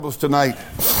Tonight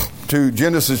to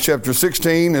Genesis chapter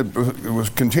 16. It was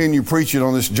continue preaching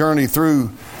on this journey through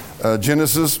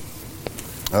Genesis.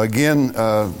 Again,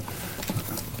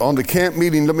 on the camp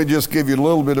meeting, let me just give you a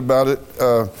little bit about it.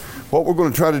 What we're going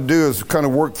to try to do is kind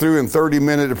of work through in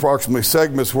 30-minute approximately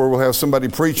segments where we'll have somebody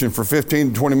preaching for 15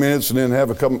 to 20 minutes and then have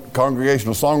a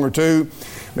congregational song or two,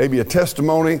 maybe a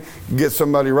testimony, get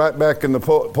somebody right back in the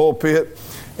pulpit,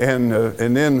 and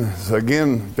then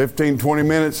again 15, 20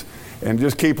 minutes, and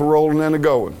just keep it rolling and a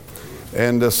going.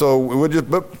 And so we just,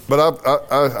 but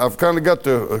I've kind of got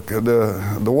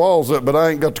the walls up, but I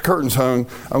ain't got the curtains hung.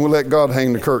 I'm going to let God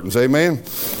hang the curtains. Amen.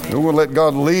 We're going to let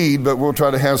God lead, but we'll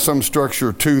try to have some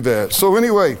structure to that. So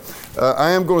anyway, I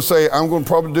am going to say I'm going to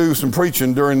probably do some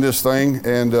preaching during this thing,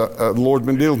 and the Lord's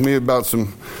been dealing with me about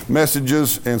some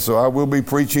messages, and so I will be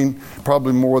preaching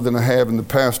probably more than I have in the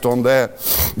past on that.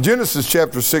 Genesis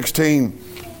chapter 16.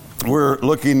 We're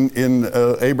looking in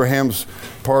Abraham's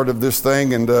part of this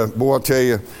thing, and boy, I'll tell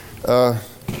you,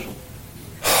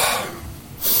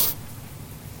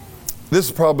 this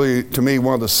is probably, to me,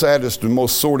 one of the saddest and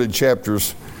most sordid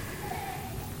chapters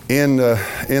in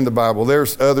the Bible.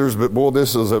 There's others, but boy,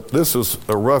 this is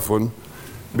a rough one,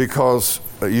 because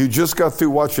you just got through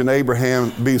watching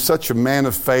Abraham be such a man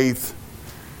of faith,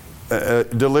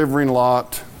 delivering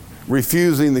Lot,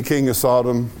 refusing the king of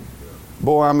Sodom.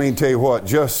 Boy, I mean, tell you what,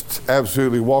 just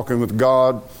absolutely walking with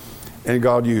God and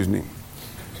God using him.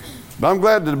 But I'm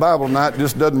glad that the Bible tonight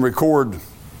just doesn't record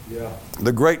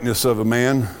the greatness of a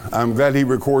man. I'm glad he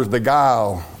records the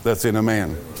guile that's in a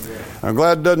man. I'm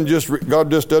glad God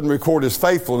just doesn't record his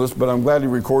faithfulness, but I'm glad he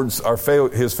records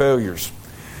his failures.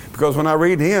 Because when I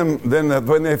read him, then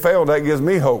when they fail, that gives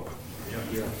me hope.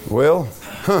 Well,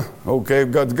 okay,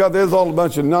 God, there's all a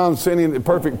bunch of non-sinning,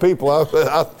 perfect people.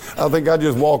 I think I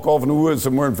just walk off in the woods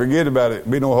somewhere and forget about it.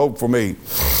 Be no hope for me.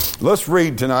 Let's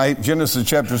read tonight, Genesis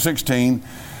chapter 16.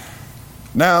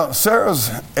 Now, Sarah's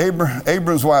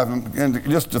Abram's wife, and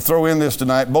just to throw in this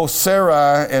tonight, both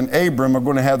Sarai and Abram are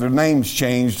going to have their names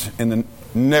changed in the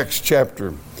next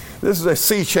chapter. This is a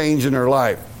sea change in their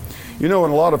life. You know,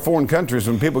 in a lot of foreign countries,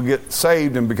 when people get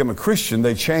saved and become a Christian,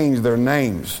 they change their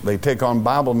names. They take on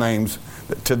Bible names.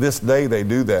 To this day, they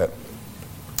do that.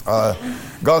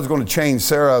 God's going to change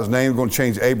Sarai's name. He's going to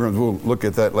change Abram's. We'll look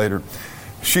at that later.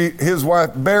 His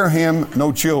wife bare him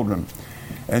no children.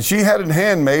 And she had a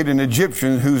handmaid, an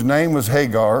Egyptian, whose name was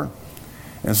Hagar.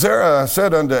 And Sarai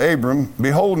said unto Abram,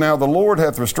 Behold, now the Lord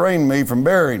hath restrained me from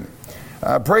bearing.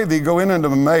 I pray thee, go in unto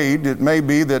my maid. It may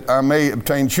be that I may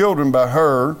obtain children by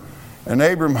her. And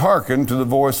Abram hearkened to the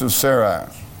voice of Sarai.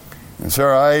 And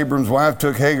Sarai, Abram's wife,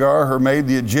 took Hagar, her maid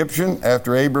the Egyptian,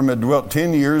 after Abram had dwelt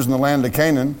 10 years in the land of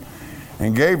Canaan,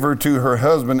 and gave her to her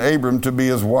husband Abram to be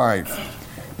his wife.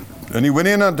 And he went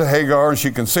in unto Hagar, and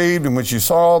she conceived, and when she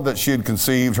saw that she had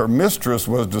conceived, her mistress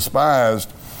was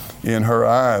despised in her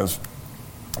eyes.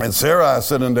 And Sarai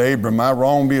said unto Abram, My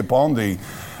wrong be upon thee.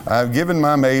 I have given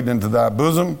my maid into thy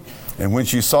bosom. And when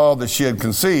she saw that she had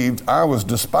conceived, I was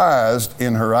despised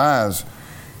in her eyes.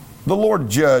 The Lord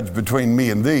judge between me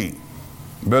and thee.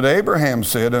 But Abraham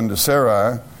said unto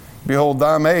Sarai, Behold,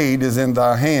 thy maid is in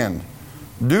thy hand.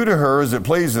 Do to her as it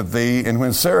pleaseth thee. And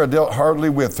when Sarah dealt hardly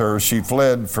with her, she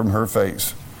fled from her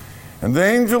face. And the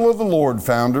angel of the Lord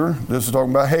found her, this is talking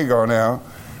about Hagar now,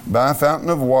 by a fountain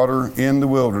of water in the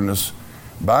wilderness,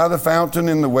 by the fountain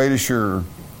in the way to Shur.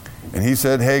 And he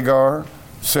said, Hagar,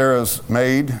 Sarah's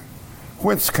maid,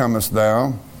 whence comest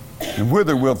thou, and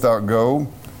whither wilt thou go?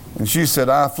 And she said,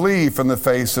 I flee from the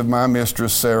face of my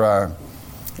mistress Sarai.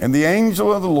 And the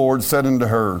angel of the Lord said unto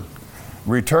her,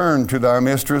 Return to thy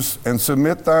mistress, and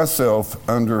submit thyself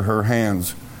under her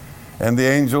hands. And the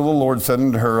angel of the Lord said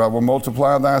unto her, I will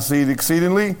multiply thy seed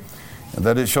exceedingly, and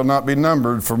that it shall not be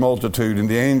numbered for multitude. And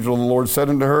the angel of the Lord said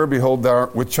unto her, Behold, thou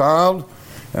art with child,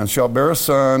 and shalt bear a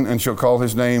son, and shall call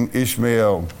his name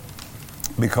Ishmael,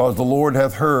 because the Lord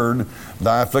hath heard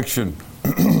thy affliction.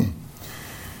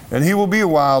 And he will be a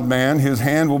wild man, his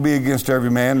hand will be against every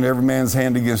man, and every man's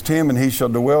hand against him, and he shall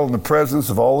dwell in the presence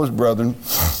of all his brethren.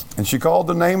 And she called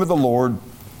the name of the Lord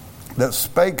that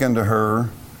spake unto her,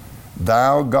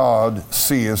 Thou God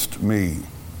seest me.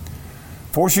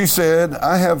 For she said,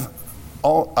 I have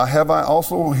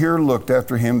also here looked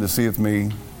after him that seeth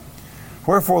me.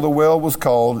 Wherefore the well was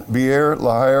called Beer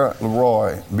Lahai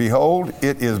Roi. Behold,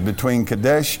 it is between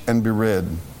Kadesh and Bered.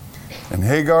 And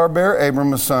Hagar bare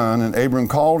Abram a son, and Abram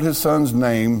called his son's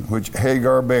name, which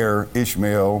Hagar bare,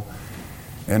 Ishmael.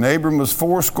 And Abram was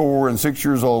 86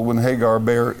 years old when Hagar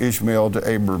bare Ishmael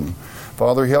to Abram.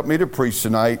 Father, help me to preach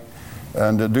tonight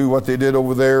and to do what they did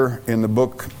over there in the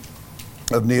book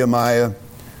of Nehemiah,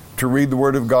 to read the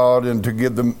Word of God and to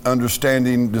give them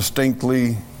understanding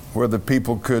distinctly where the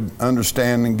people could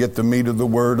understand and get the meat of the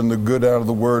Word and the good out of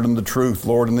the Word and the truth,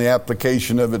 Lord, and the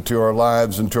application of it to our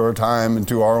lives and to our time and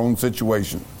to our own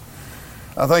situation.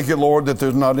 I thank you, Lord, that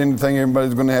there's not anything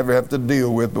everybody's going to ever have to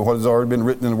deal with but what has already been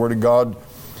written in the Word of God.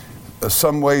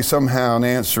 Some way, somehow, an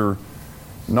answer,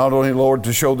 not only, Lord,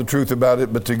 to show the truth about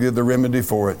it, but to give the remedy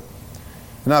for it.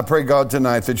 And I pray, God,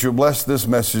 tonight that you'll bless this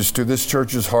message to this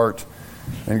church's heart.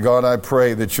 And God, I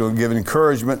pray that you'll give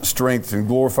encouragement, strength, and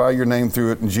glorify your name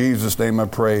through it. In Jesus' name I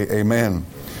pray, amen.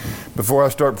 Before I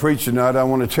start preaching tonight, I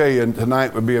want to tell you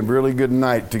tonight would be a really good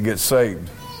night to get saved.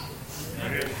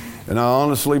 And I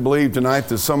honestly believe tonight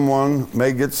that someone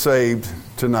may get saved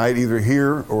tonight, either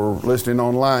here or listening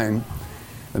online.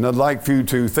 And I'd like for you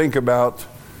to think about,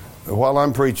 while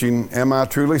I'm preaching, am I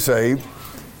truly saved?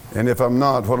 And if I'm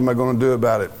not, what am I going to do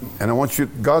about it? And I want you,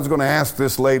 God's going to ask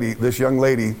this young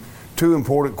lady, two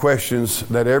important questions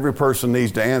that every person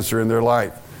needs to answer in their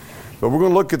life. But we're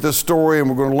going to look at this story and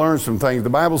we're going to learn some things. The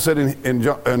Bible said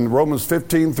in Romans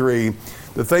 15:3,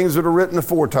 the things that are written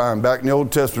aforetime, back in the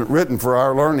Old Testament, written for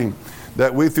our learning,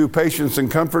 that we through patience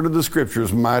and comfort of the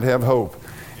Scriptures might have hope.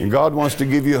 And God wants to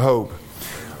give you hope.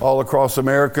 All across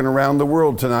America and around the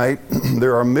world tonight,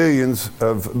 there are millions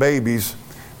of babies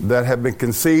that have been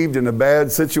conceived in a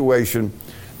bad situation,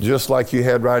 just like you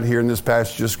had right here in this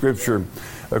passage of Scripture.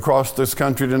 Across this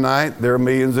country tonight, there are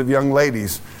millions of young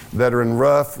ladies that are in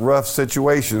rough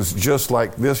situations, just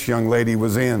like this young lady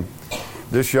was in.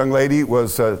 This young lady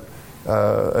was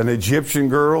an Egyptian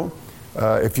girl.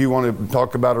 If you want to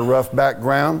talk about a rough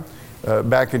background,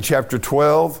 back in chapter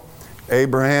 12,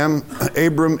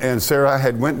 Abram and Sarah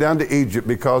had went down to Egypt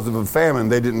because of a famine.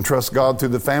 They didn't trust God through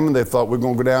the famine. They thought, we're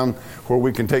going to go down where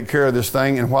we can take care of this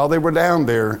thing. And while they were down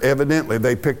there, evidently,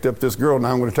 they picked up this girl.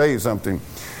 Now I'm going to tell you something.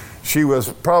 She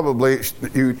was probably,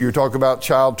 you talk about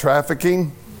child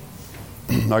trafficking.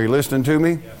 Are you listening to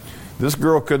me? This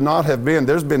girl could not have been.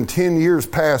 There's been 10 years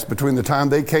past between the time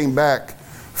they came back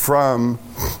from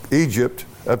Egypt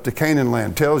up to Canaan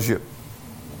land. Tells you.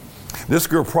 This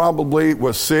girl probably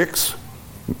was 6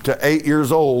 to 8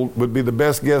 years old, would be the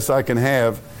best guess I can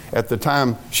have at the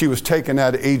time she was taken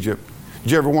out of Egypt.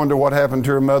 Did you ever wonder what happened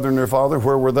to her mother and her father?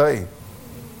 Where were they?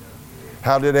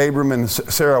 How did Abram and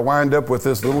Sarah wind up with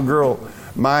this little girl?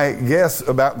 My guess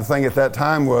about the thing at that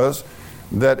time was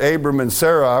that Abram and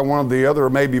Sarah, one or the other, or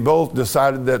maybe both,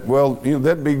 decided that, well,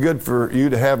 that'd be good for you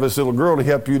to have this little girl to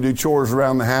help you do chores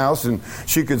around the house, and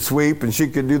she could sweep, and she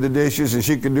could do the dishes, and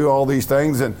she could do all these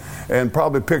things, and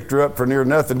probably picked her up for near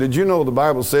nothing. Did you know the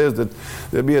Bible says that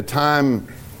there'd be a time,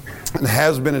 and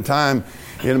has been a time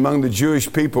among the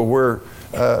Jewish people where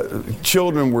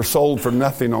children were sold for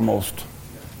nothing almost.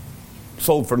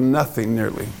 Sold for nothing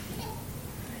nearly.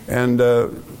 And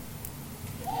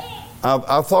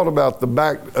I've thought about the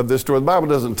back of this story. The Bible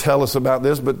doesn't tell us about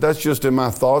this, but that's just in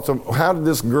my thoughts. How did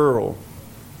this girl,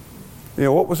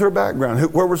 what was her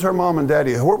background? Where was her mom and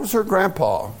daddy? Where was her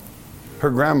grandpa, her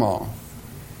grandma?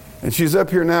 And she's up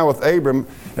here now with Abram.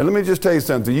 And let me just tell you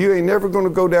something. You ain't never going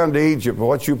to go down to Egypt, but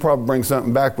what you probably bring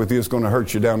something back with you that's going to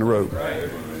hurt you down the road.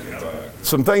 Right.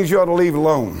 Some things you ought to leave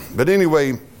alone. But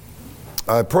anyway,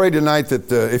 I pray tonight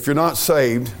that if you're not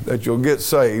saved, that you'll get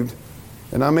saved.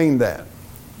 And I mean that.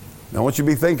 Now, I want you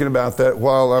to be thinking about that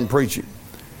while I'm preaching.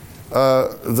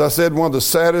 As I said, one of the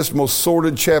saddest, most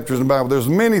sordid chapters in the Bible. There's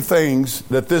many things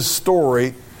that this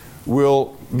story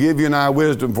will give you and I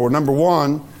wisdom for. Number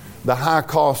one, the high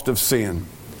cost of sin.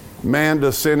 Man,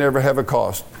 does sin ever have a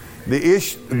cost? The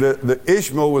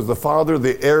Ishmael was the father of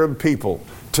the Arab people.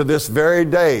 To this very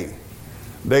day,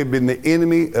 they've been the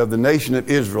enemy of the nation of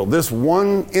Israel. This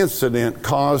one incident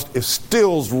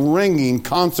still ringing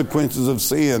consequences of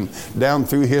sin down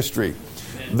through history.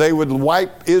 They would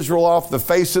wipe Israel off the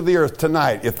face of the earth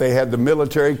tonight if they had the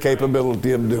military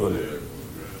capability of doing it.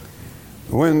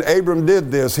 When Abram did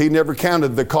this, he never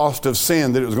counted the cost of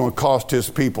sin that it was going to cost his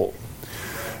people.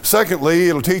 Secondly,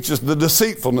 it'll teach us the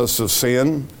deceitfulness of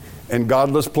sin and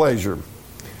godless pleasure.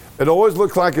 It always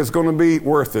looks like it's going to be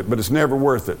worth it, but it's never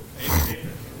worth it.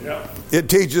 It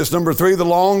teaches us, number 3, the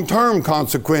long-term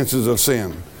consequences of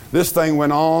sin. This thing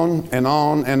went on and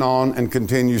on and on and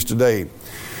continues today.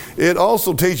 It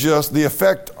also teaches us the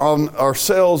effect on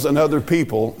ourselves and other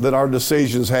people that our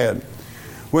decisions had.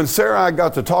 When Sarai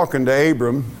got to talking to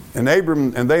Abram, and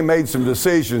they made some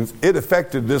decisions, it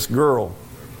affected this girl.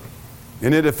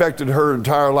 And it affected her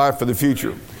entire life for the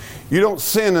future. You don't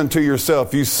sin unto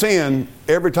yourself. You sin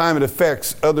every time it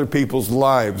affects other people's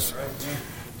lives.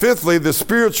 Fifthly, the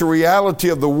spiritual reality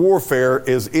of the warfare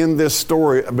is in this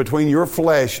story between your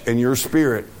flesh and your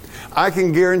spirit. I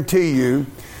can guarantee you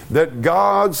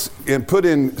that and put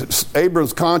in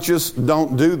Abram's conscience,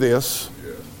 don't do this.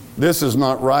 This is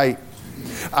not right.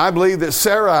 I believe that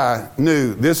Sarai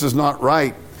knew this is not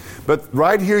right. But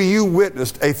right here you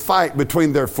witnessed a fight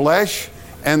between their flesh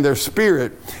and their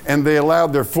spirit, and they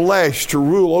allowed their flesh to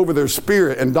rule over their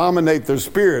spirit and dominate their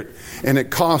spirit, and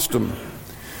it cost them.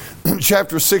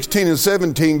 Chapter 16 and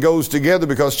 17 goes together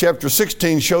because chapter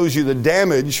 16 shows you the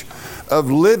damage of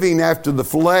living after the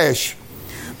flesh.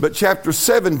 But chapter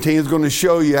 17 is going to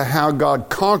show you how God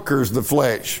conquers the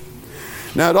flesh.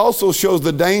 Now it also shows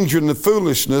the danger and the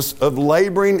foolishness of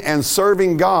laboring and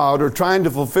serving God or trying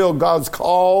to fulfill God's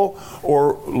call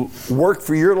or work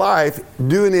for your life,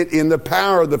 doing it in the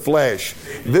power of the flesh.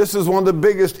 This is one of the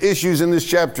biggest issues in this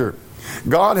chapter.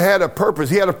 God had a purpose.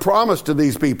 He had a promise to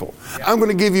these people. I'm going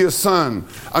to give you a son.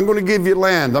 I'm going to give you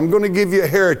land. I'm going to give you a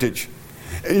heritage.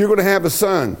 And you're going to have a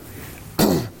son.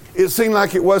 It seemed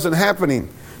like it wasn't happening.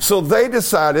 So they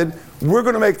decided, we're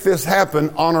going to make this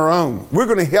happen on our own. We're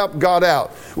going to help God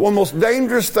out. One of the most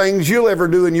dangerous things you'll ever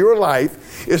do in your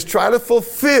life is try to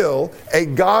fulfill a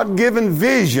God-given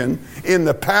vision in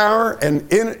the power and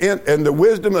in the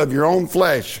wisdom of your own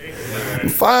flesh.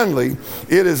 And finally,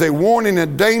 it is a warning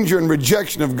and danger and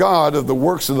rejection of God of the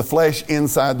works of the flesh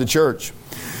inside the church.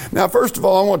 Now, first of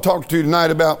all, I want to talk to you tonight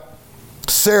about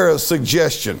Sarah's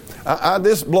suggestion.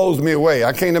 This blows me away.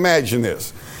 I can't imagine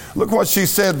this. Look what she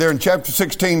said there in chapter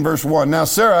 16, verse 1. Now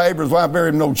Sarah, Abram's wife,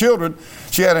 buried no children.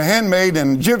 She had a handmaid,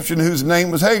 an Egyptian, whose name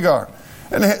was Hagar.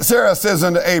 And Sarah says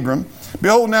unto Abram,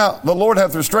 Behold, now the Lord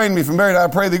hath restrained me from marriage. I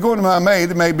pray thee, go unto my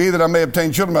maid. It may be that I may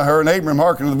obtain children by her. And Abram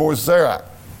hearkened to the voice of Sarai.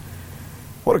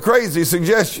 What a crazy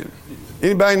suggestion.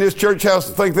 Anybody in this church house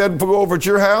think that'd go over at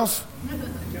your house?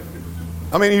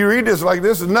 I mean, you read this like,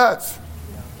 this is nuts.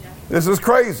 This is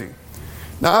crazy.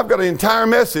 Now, I've got an entire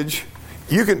message.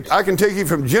 I can take you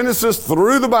from Genesis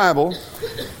through the Bible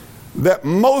that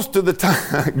most of the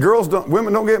time,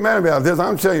 women don't get mad about this.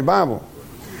 I'm telling you, Bible.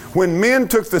 When men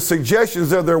took the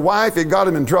suggestions of their wife, it got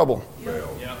them in trouble.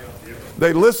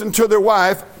 They listened to their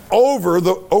wife over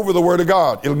the Word of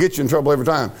God. It'll get you in trouble every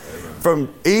time.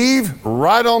 From Eve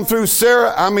right on through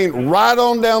Sarah, right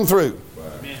on down through.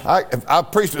 I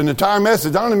preached an entire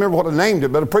message. I don't remember what I named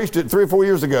it, but I preached it 3 or 4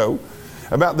 years ago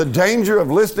about the danger of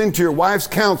listening to your wife's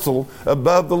counsel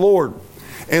above the Lord.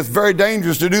 And it's very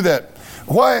dangerous to do that.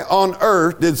 Why on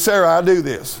earth did Sarai do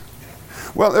this?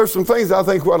 Well, there's some things I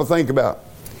think we ought to think about.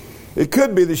 It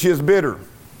could be that she is bitter.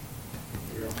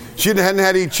 She hadn't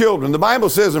had any children. The Bible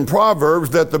says in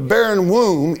Proverbs that the barren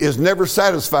womb is never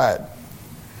satisfied.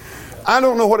 I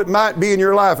don't know what it might be in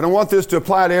your life, and I want this to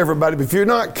apply to everybody, but if you're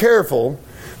not careful,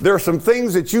 there are some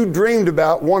things that you dreamed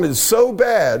about, wanted so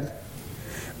bad,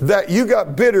 that you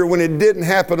got bitter when it didn't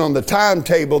happen on the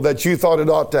timetable that you thought it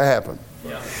ought to happen.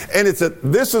 Yeah. And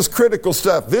this is critical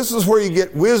stuff. This is where you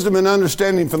get wisdom and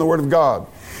understanding from the Word of God.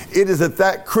 It is at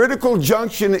that critical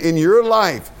junction in your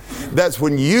life that's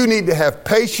when you need to have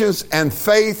patience and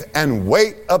faith and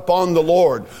wait upon the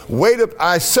Lord. Wait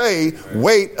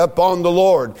upon the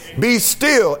Lord. Be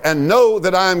still and know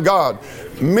that I am God.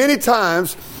 Many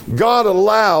times God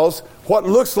allows what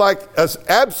looks like an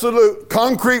absolute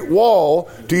concrete wall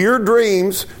to your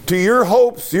dreams, to your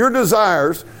hopes, your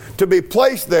desires, to be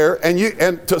placed there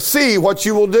and to see what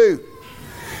you will do.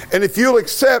 And if you'll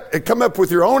accept and come up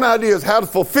with your own ideas how to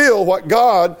fulfill what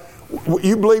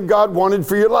you believe God wanted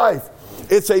for your life.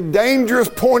 It's a dangerous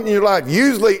point in your life.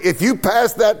 Usually if you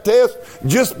pass that test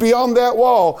just beyond that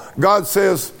wall, God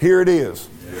says, here it is.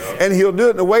 And He'll do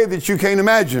it in a way that you can't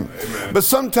imagine. Amen. But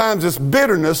sometimes it's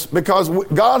bitterness because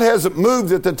God hasn't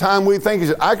moved at the time we think He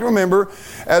should. I can remember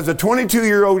as a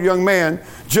 22-year-old young man,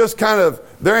 just kind of,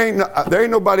 there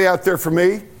ain't nobody out there for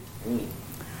me.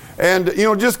 And,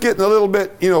 just getting a little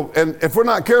bit, and if we're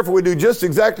not careful, we do just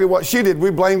exactly what she did.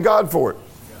 We blame God for it.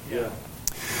 Yeah.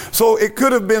 So it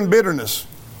could have been bitterness.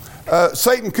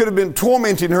 Satan could have been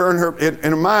tormenting her in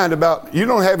her mind about, you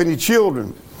don't have any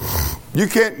children. You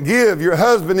can't give your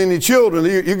husband any children.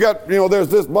 You got, there's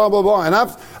this blah, blah, blah. And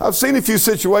I've seen a few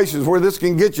situations where this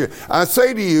can get you. I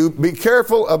say to you, be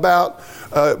careful about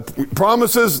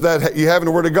promises that you have in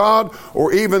the Word of God,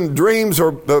 or even dreams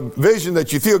or the vision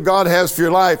that you feel God has for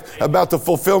your life about the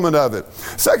fulfillment of it.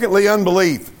 Secondly,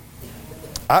 unbelief.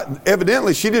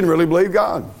 Evidently, she didn't really believe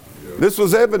God. This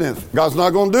was evidence. God's not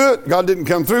going to do it. God didn't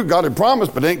come through. God had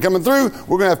promised, but it ain't coming through.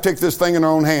 We're going to have to take this thing in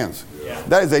our own hands.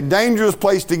 That is a dangerous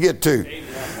place to get to.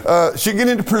 She get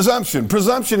into presumption.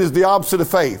 Presumption is the opposite of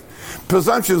faith.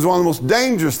 Presumption is one of the most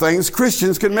dangerous things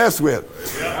Christians can mess with.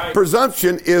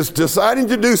 Presumption is deciding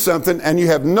to do something and you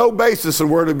have no basis in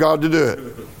the Word of God to do it.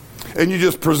 And you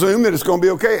just presume that it's going to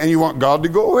be okay and you want God to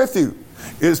go with you.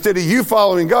 Instead of you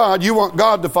following God, you want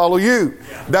God to follow you.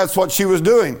 That's what she was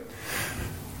doing.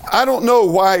 I don't know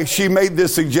why she made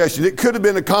this suggestion. It could have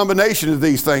been a combination of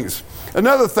these things.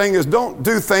 Another thing is, don't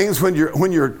do things when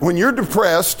you're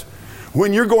depressed,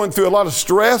 when you're going through a lot of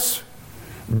stress.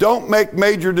 Don't make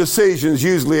major decisions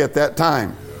usually at that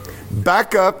time.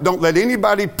 Back up. Don't let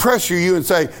anybody pressure you and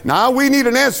say, "Now we need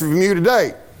an answer from you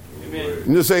today." Amen.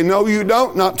 And just say, "No, you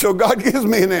don't. Not until God gives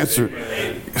me an answer."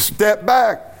 Amen. Step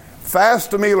back.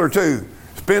 Fast a meal or two.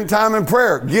 Spend time in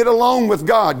prayer. Get alone with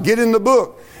God. Get in the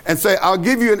book and say, "I'll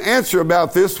give you an answer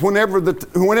about this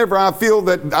whenever I feel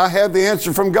that I have the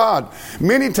answer from God."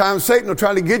 Many times Satan will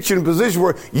try to get you in a position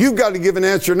where you've got to give an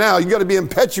answer now. You've got to be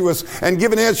impetuous and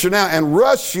give an answer now and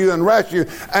rush you.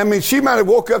 I mean, she might have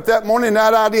woke up that morning and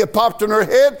that idea popped in her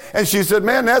head and she said,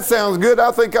 "Man, that sounds good.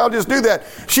 I think I'll just do that."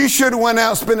 She should have went out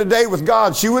and spent a day with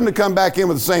God. She wouldn't have come back in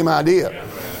with the same idea.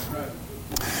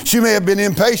 She may have been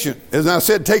impatient, as I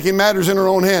said, taking matters in her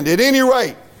own hand. At any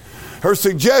rate, her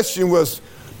suggestion was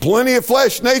plenty of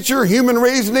flesh nature, human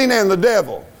reasoning, and the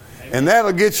devil. And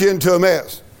that'll get you into a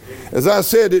mess. As I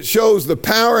said, it shows the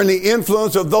power and the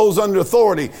influence of those under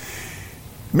authority.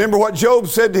 Remember what Job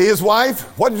said to his wife?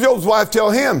 What did Job's wife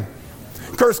tell him?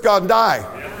 Curse God and die.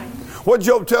 What did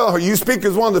Job tell her? You speak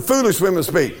as one of the foolish women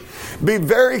speak. Be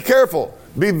very careful.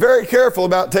 Be very careful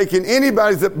about taking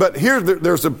anybody's. But here,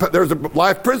 there's a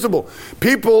life principle.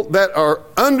 People that are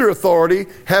under authority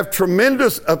have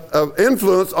tremendous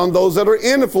influence on those that are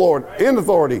in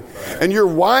authority. And your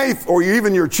wife or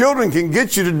even your children can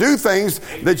get you to do things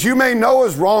that you may know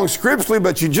is wrong scripturally,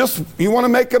 but you want to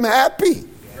make them happy.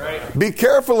 Be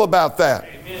careful about that.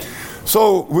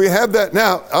 So we have that.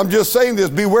 Now, I'm just saying this.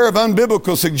 Beware of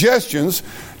unbiblical suggestions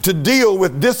to deal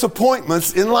with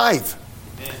disappointments in life.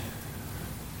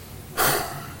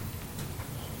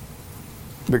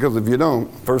 Because if you don't,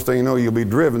 first thing you know, you'll be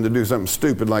driven to do something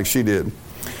stupid like she did.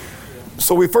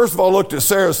 So we first of all looked at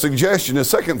Sarah's suggestion. The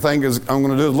second thing is I'm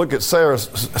going to do is look at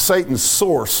Satan's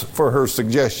source for her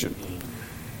suggestion.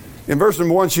 In verse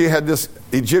number 1, she had this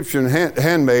Egyptian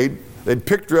handmaid. They'd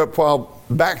picked her up while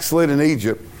backslid in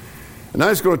Egypt. And I'm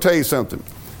just going to tell you something.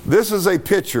 This is a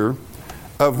picture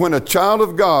of when a child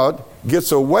of God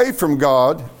gets away from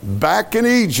God back in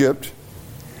Egypt,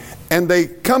 and they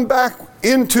come back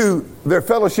into their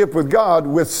fellowship with God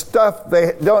with stuff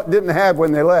they didn't have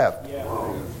when they left.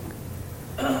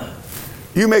 Yeah.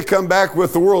 You may come back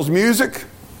with the world's music.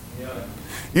 Yeah.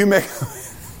 You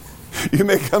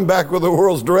may come back with the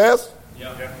world's dress.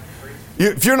 Yeah.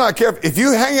 If you're not careful, if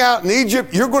you hang out in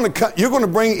Egypt, you're going to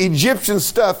bring Egyptian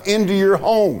stuff into your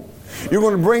home. You're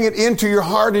going to bring it into your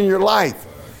heart and your life.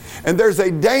 And there's a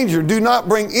danger. Do not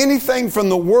bring anything from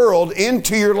the world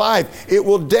into your life. It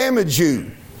will damage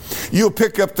you. You'll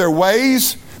pick up their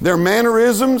ways, their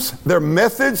mannerisms, their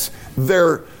methods,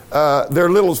 their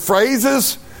little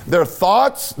phrases, their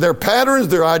thoughts, their patterns,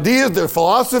 their ideas, their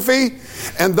philosophy,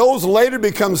 and those later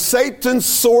become Satan's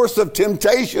source of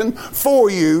temptation for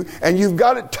you, and you've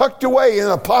got it tucked away in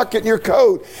a pocket in your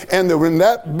coat. And when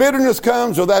that bitterness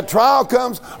comes or that trial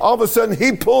comes, all of a sudden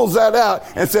he pulls that out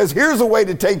and says, "Here's a way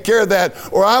to take care of that,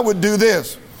 or I would do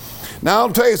this." Now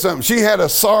I'll tell you something. She had a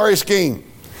sorry scheme.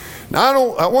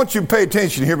 Now I want you to pay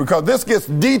attention here, because this gets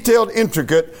detailed,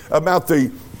 intricate about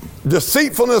the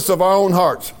deceitfulness of our own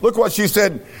hearts. Look what she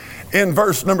said in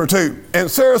verse number 2. And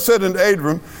Sarah said unto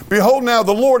Abram, "Behold, now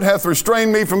the Lord hath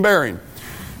restrained me from bearing."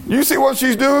 You see what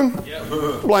she's doing?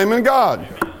 Yep. Blaming God.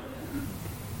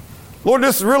 "Lord,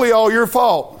 this is really all your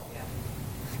fault.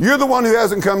 You're the one who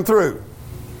hasn't come through.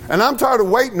 And I'm tired of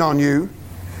waiting on you.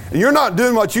 And you're not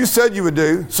doing what you said you would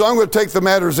do. So I'm going to take the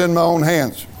matters in my own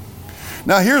hands."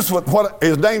 Now here's what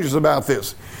is dangerous about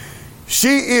this.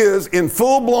 She is in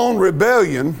full-blown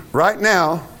rebellion right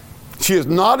now. She is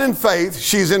not in faith.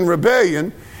 She's in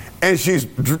rebellion. And she's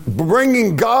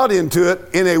bringing God into it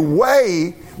in a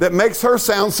way that makes her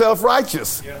sound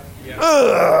self-righteous.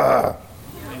 Ugh.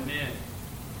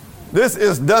 This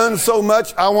is done so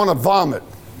much, I want to vomit.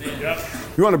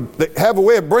 You want to have a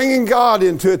way of bringing God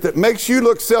into it that makes you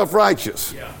look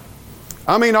self-righteous.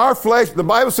 I mean, our flesh, the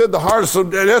Bible said the heart is so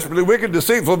desperately wicked,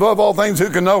 deceitful above all things, who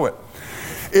can know it?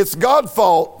 It's God's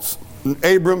fault,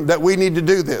 Abram, that we need to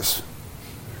do this.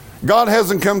 God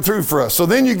hasn't come through for us. So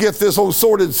then you get this whole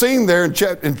sordid scene there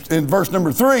in verse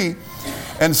number 3.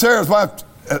 And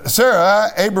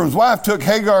Sarah, Abram's wife, took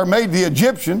Hagar, maid the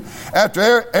Egyptian,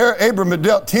 after Abram had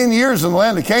dealt 10 years in the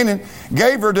land of Canaan,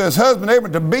 gave her to his husband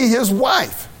Abram to be his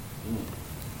wife.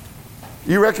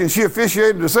 You reckon she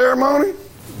officiated the ceremony?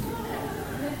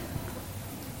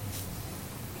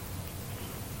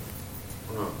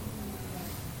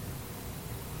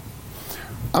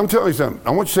 I'm telling you something.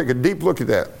 I want you to take a deep look at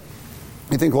that.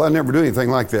 You think, well, I never do anything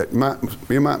like that.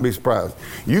 You might be surprised.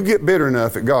 You get bitter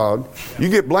enough at God. You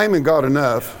get blaming God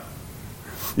enough.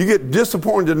 You get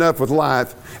disappointed enough with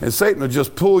life, and Satan will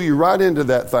just pull you right into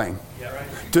that thing.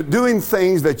 To doing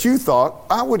things that you thought,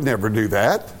 I would never do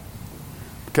that.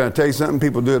 Can I tell you something?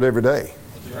 People do it every day.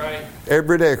 That's right.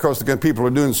 Every day across the country, people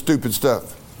are doing stupid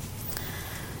stuff.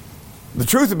 The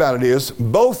truth about it is,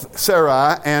 both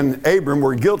Sarai and Abram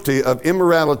were guilty of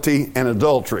immorality and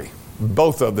adultery.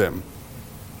 Both of them.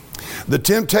 The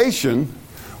temptation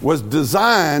was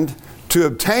designed to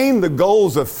obtain the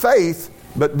goals of faith,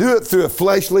 but do it through a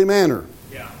fleshly manner.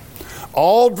 Yeah.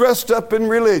 All dressed up in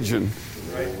religion.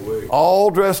 All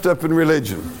dressed up in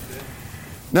religion.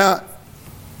 Now,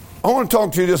 I want to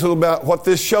talk to you just a little about what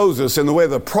this shows us in the way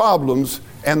of the problems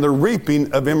and the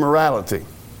reaping of immorality.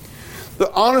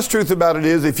 The honest truth about it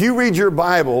is, if you read your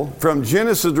Bible from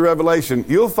Genesis to Revelation,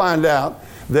 you'll find out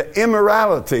that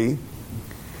immorality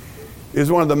is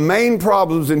one of the main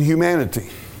problems in humanity.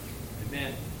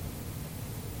 Amen.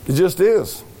 It just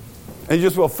is. And you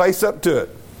just will face up to it.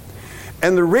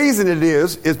 And the reason it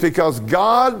is because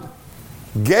God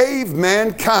gave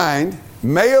mankind,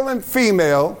 male and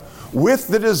female, with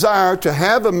the desire to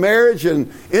have a marriage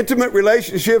and intimate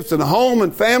relationships and a home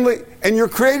and family, and you're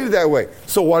created that way.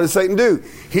 So what does Satan do?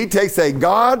 He takes a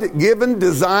God-given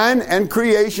design and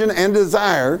creation and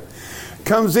desire,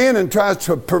 comes in and tries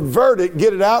to pervert it,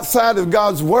 get it outside of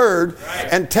God's Word,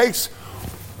 and takes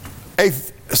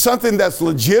something that's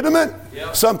legitimate,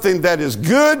 something that is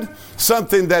good,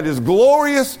 something that is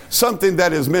glorious, something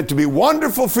that is meant to be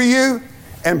wonderful for you,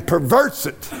 and perverts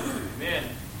it. Amen.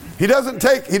 He doesn't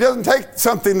take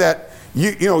something that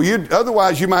you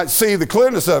otherwise you might see the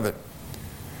clearness of it.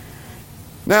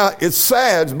 Now it's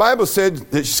sad. The Bible said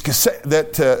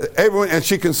that everyone and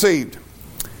she conceived.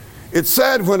 It's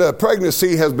sad when a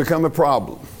pregnancy has become a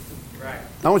problem. Right.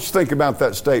 I want you to think about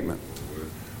that statement.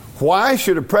 Why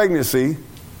should a pregnancy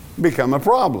become a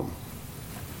problem?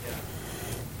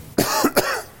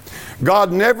 Yeah.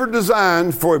 God never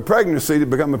designed for a pregnancy to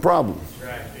become a problem.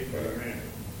 Right.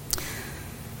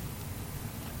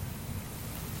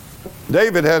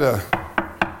 David had a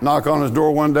knock on his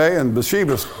door one day, and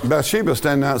Bathsheba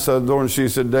standing outside the door, and she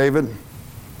said, David,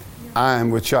 I am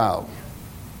with child.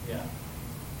 Yeah.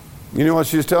 You know what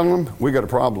she's telling him? We got a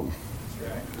problem.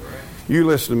 That's right. You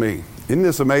listen to me. Isn't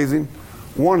this amazing?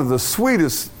 One of the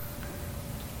sweetest.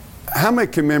 How many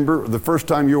can remember the first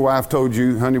time your wife told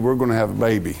you, honey, we're going to have a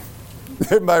baby?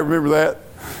 Everybody remember that?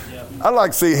 Yeah. I'd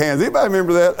like to see hands. Anybody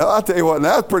remember that? I'll tell you what,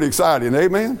 that's pretty exciting.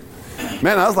 Amen?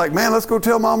 Man, I was like, man, let's go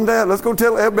tell mom and dad. Let's go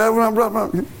tell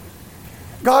everybody.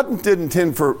 God didn't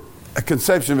intend for a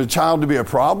conception of a child to be a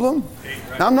problem.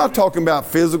 Now, I'm not talking about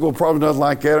physical problems, nothing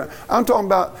like that. I'm talking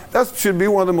about that should be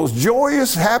one of the most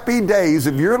joyous, happy days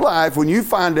of your life when you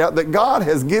find out that God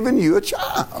has given you a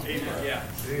child. Yeah.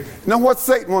 Now, what's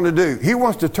Satan want to do? He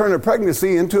wants to turn a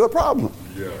pregnancy into a problem.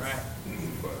 Yeah. Right.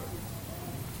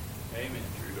 Amen.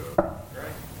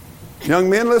 Right. Young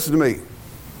men, listen to me.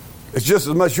 It's just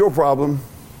as much your problem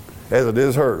as it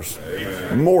is hers.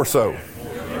 Amen. More so.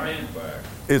 Amen.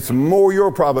 It's more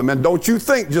your problem. And don't you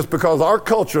think just because our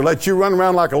culture lets you run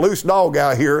around like a loose dog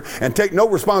out here and take no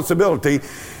responsibility,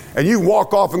 and you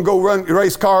walk off and go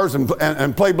race cars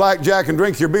and play blackjack and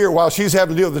drink your beer while she's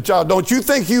having to deal with the child. Don't you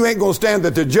think you ain't going to stand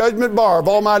at the judgment bar of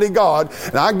Almighty God?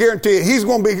 And I guarantee you, He's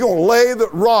going to lay the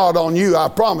rod on you. I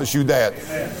promise you that.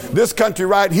 Amen. This country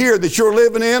right here that you're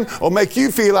living in will make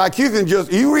you feel like you can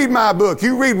you read my book,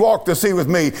 you read Walk the Sea with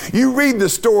Me, you read the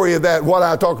story of that, what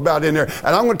I talk about in there. And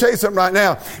I'm going to tell you something right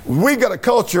now. We got a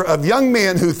culture of young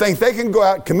men who think they can go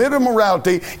out, commit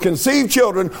immorality, conceive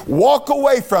children, walk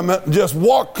away from it, just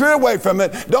walk clear away from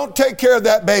it. Don't take care of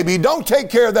that baby. Don't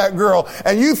take care of that girl.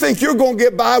 And you think you're going to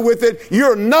get by with it.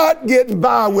 You're not getting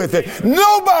by with it.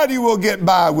 Nobody will get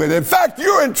by with it. In fact,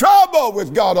 you're in trouble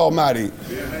with God Almighty.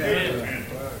 Amen.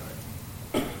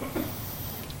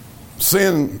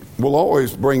 Sin will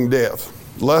always bring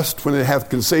death. Lust, when it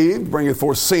hath conceived, bringeth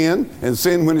forth sin. And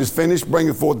sin, when it is finished,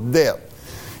 bringeth forth death.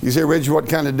 You say, Reggie, what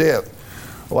kind of death?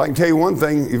 Well, I can tell you one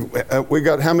thing. We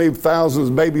got how many thousands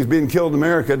of babies being killed in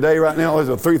America a day right now? Is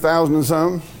it 3,000 and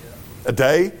some a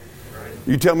day?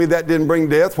 You tell me that didn't bring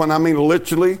death when I mean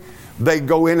literally they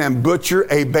go in and butcher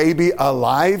a baby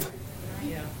alive?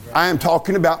 I am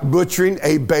talking about butchering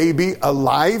a baby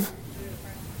alive.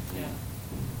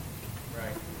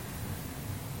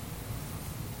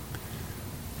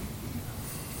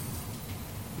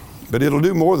 But it'll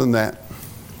do more than that.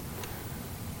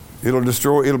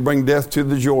 It'll bring death to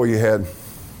the joy you had.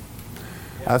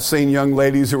 I've seen young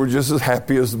ladies who were just as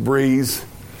happy as the breeze,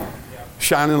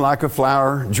 shining like a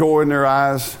flower, joy in their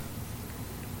eyes.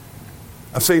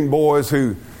 I've seen boys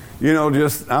who,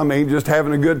 just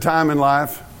having a good time in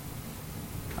life.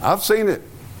 I've seen it.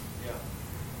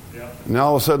 Yeah. And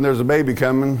all of a sudden there's a baby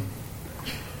coming.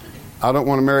 I don't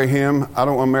want to marry him. I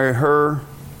don't want to marry her.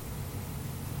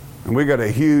 And we got a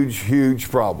huge, huge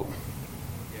problem.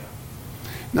 Yeah.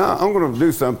 Now, I'm going to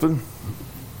do something.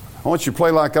 I want you to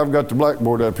play like I've got the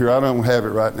blackboard up here. I don't have it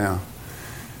right now.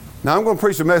 Now, I'm going to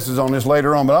preach a message on this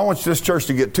later on, but I want this church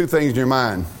to get two things in your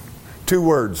mind. Two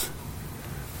words.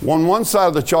 On one side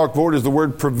of the chalkboard is the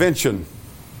word prevention.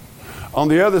 On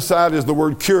the other side is the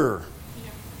word cure.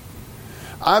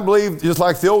 I believe, just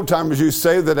like the old timers used to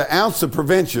say, that an ounce of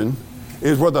prevention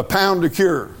is worth a pound of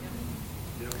cure.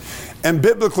 And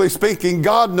biblically speaking,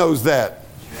 God knows that.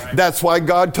 That's why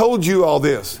God told you all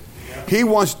this. He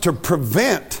wants to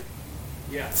prevent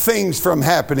things from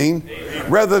happening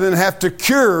rather than have to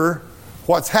cure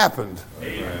what's happened.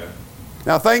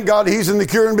 Now, thank God He's in the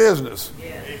curing business.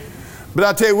 But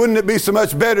I tell you, wouldn't it be so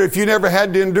much better if you never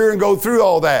had to endure and go through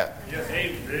all that?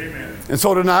 Amen. And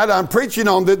so tonight I'm preaching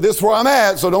on this is where I'm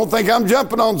at, so don't think I'm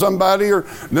jumping on somebody or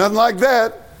nothing like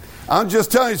that. I'm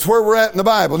just telling you it's where we're at in the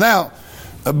Bible. Now,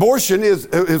 abortion is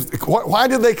why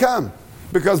did they come?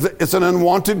 Because it's an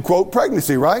unwanted, quote,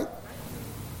 pregnancy, right?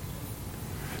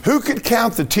 Who could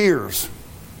count the tears,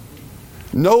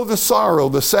 know the sorrow,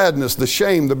 the sadness, the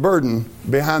shame, the burden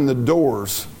behind the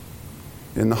doors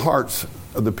in the hearts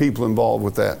of the people involved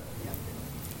with that?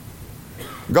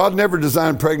 God never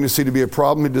designed pregnancy to be a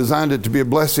problem. He designed it to be a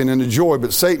blessing and a joy.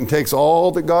 But Satan takes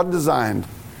all that God designed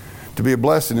to be a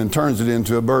blessing and turns it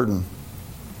into a burden.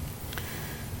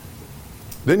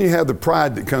 Then you have the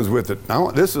pride that comes with it.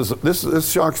 Now, this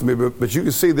shocks me, but you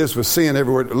can see this with sin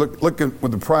everywhere. Look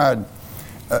with the pride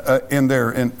in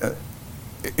there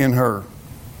in her.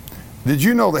 Did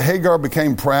you know that Hagar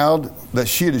became proud that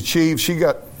she had achieved? She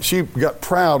got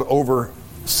proud over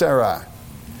Sarai.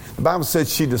 The Bible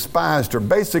says she despised her,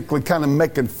 basically kind of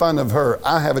making fun of her.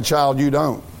 I have a child, you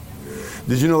don't.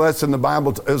 Did you know that's in the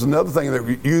Bible? There's another thing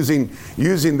that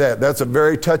using that. That's a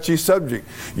very touchy subject.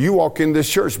 You walk in this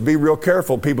church, be real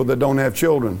careful, people that don't have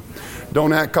children.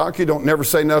 Don't act cocky. Don't never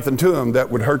say nothing to them that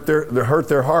would hurt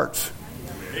their hearts.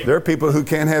 There are people who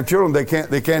can't have children.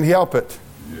 They can't help it.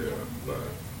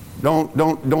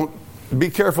 Don't be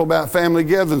careful about family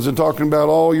gatherings and talking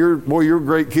about you're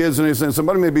great kids and everything.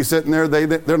 Somebody may be sitting there,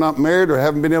 they're not married or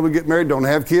haven't been able to get married, don't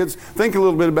have kids. Think a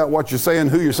little bit about what you're saying,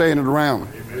 who you're saying it around.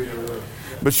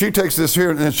 But she takes this here,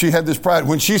 and she had this pride.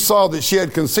 When she saw that she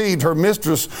had conceived, her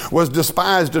mistress was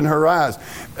despised in her eyes.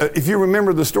 If you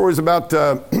remember the stories about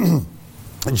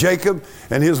Jacob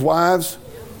and his wives,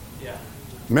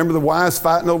 remember the wives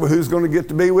fighting over who's going to get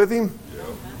to be with him?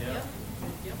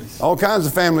 All kinds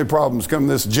of family problems come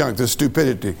this junk, this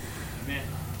stupidity.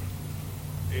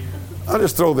 I'll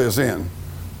just throw this in.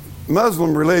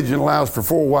 Muslim religion allows for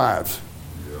 4 wives.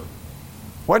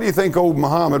 Why do you think old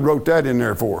Muhammad wrote that in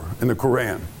there for, in the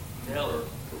Quran?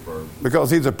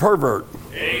 Because he's a pervert.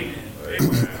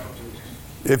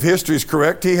 If history is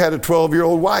correct, he had a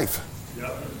 12-year-old wife.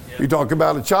 You talk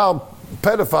about a child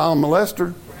pedophile and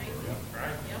molester.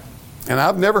 And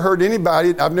I've never heard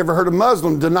a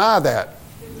Muslim deny that.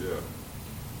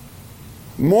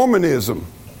 Mormonism.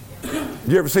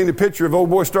 You ever seen a picture of old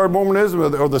boy started Mormonism,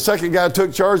 or the second guy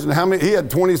took charge and how many? He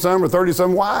had 20-some or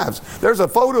 30-some wives. There's a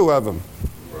photo of him.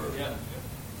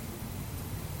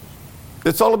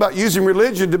 It's all about using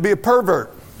religion to be a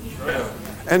pervert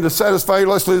and to satisfy your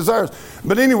lustful desires.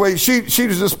 But anyway, she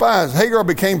was despised. Hagar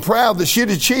became proud that she had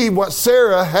achieved what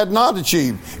Sarah had not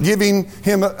achieved, giving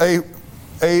him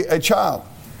a child.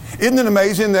 Isn't it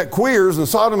amazing that queers and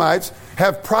sodomites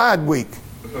have Pride Week?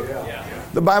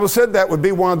 The Bible said that would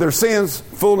be one of their sins: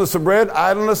 fullness of bread,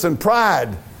 idleness, and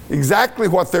pride. Exactly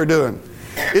what they're doing.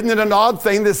 Isn't it an odd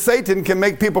thing that Satan can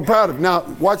make people proud of? Now,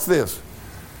 watch this.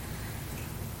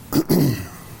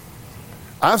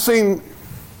 I've seen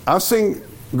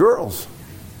girls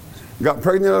got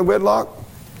pregnant out of wedlock.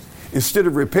 Instead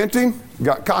of repenting,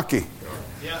 got cocky.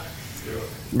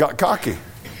 Got cocky.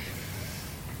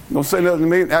 Don't say nothing to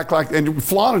me and act like, and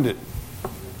flaunted it.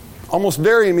 Almost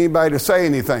daring anybody to say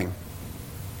anything.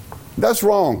 That's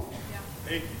wrong.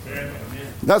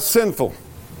 That's sinful.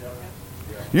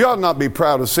 You ought not be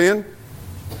proud of sin.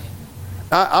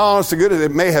 Honest to goodness,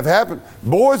 it may have happened.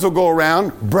 Boys will go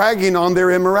around bragging on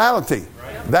their immorality.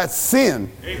 That's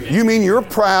sin. You mean you're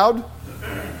proud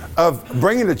of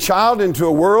bringing a child into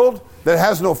a world that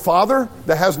has no father,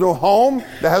 that has no home,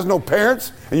 that has no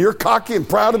parents, and you're cocky and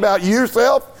proud about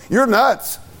yourself? You're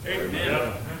nuts.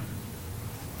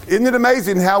 Isn't it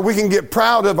amazing how we can get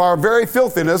proud of our very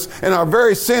filthiness and our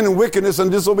very sin and wickedness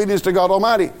and disobedience to God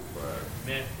Almighty?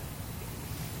 Amen.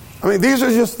 I mean, these are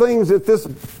just things that this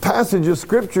passage of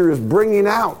Scripture is bringing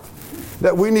out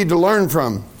that we need to learn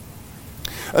from.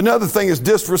 Another thing is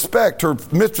disrespect. Her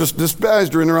mistress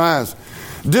despised her in her eyes.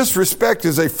 Disrespect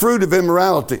is a fruit of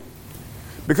immorality.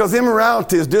 Because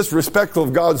immorality is disrespectful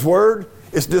of God's Word.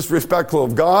 It's disrespectful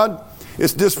of God.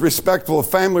 It's disrespectful of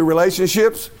family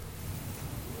relationships.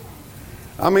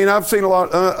 I mean, I've seen a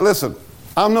lot. Listen,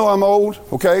 I know I'm old,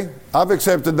 okay? I've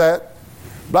accepted that.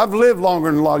 But I've lived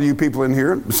longer than a lot of you people in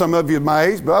here. Some of you at my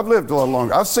age, but I've lived a lot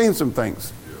longer. I've seen some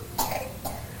things.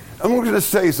 I'm going to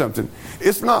just tell you something.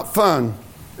 It's not fun.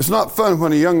 It's not fun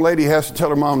when a young lady has to tell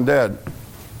her mom and dad,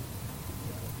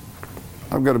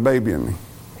 I've got a baby in me.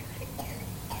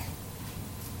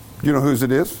 Do you know whose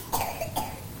it is?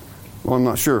 Well, I'm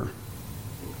not sure.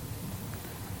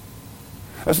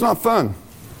 That's not fun.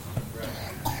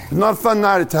 It's not a fun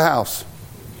night at the house.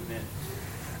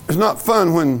 It's not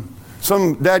fun when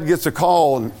some dad gets a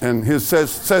call and he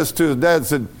says to his dad,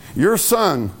 said, your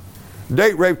son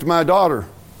date raped my daughter.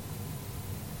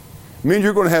 It means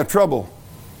you're going to have trouble.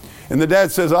 And the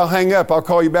dad says, I'll hang up. I'll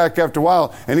call you back after a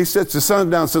while. And he sits his son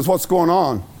down and says, what's going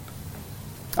on?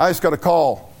 I just got a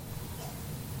call.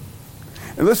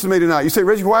 And listen to me tonight. You say,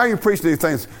 Reggie, why are you preaching these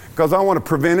things? Because I want to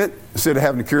prevent it instead of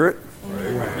having to cure it.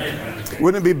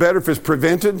 Wouldn't it be better if it's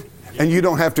prevented and you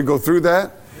don't have to go through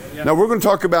that? Yep. Now, we're going to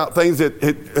talk about things that,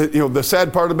 the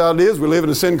sad part about it is we live in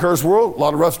a sin-cursed world, a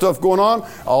lot of rough stuff going on.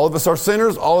 All of us are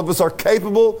sinners. All of us are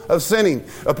capable of sinning.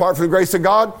 Apart from the grace of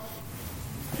God,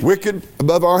 wicked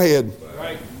above our head.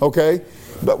 Okay?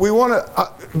 But we want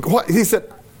to, he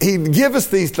said, he'd give us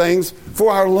these things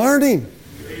for our learning.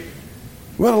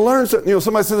 We want to learn something.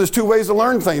 Somebody says there's two ways to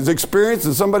learn things: experience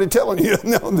and somebody telling you.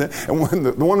 And when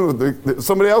the one with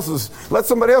somebody else's, let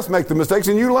somebody else make the mistakes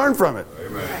and you learn from it.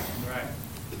 Amen.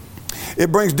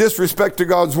 It brings disrespect to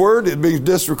God's Word. It brings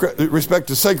disrespect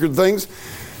to sacred things,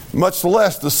 much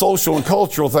less the social and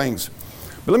cultural things.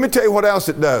 But let me tell you what else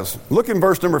it does. Look in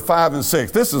verse number 5 and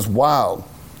 6. This is wild.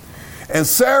 And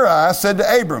Sarai said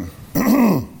to Abram,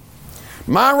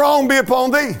 my wrong be upon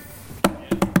thee.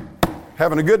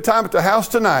 Having a good time at the house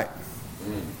tonight.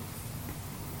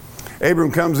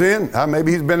 Abram comes in.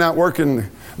 Maybe he's been out working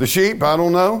the sheep. I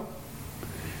don't know.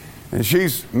 And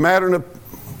she's mattering a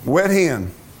wet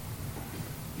hen.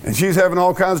 And she's having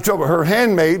all kinds of trouble. Her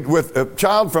handmaid with a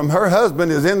child from her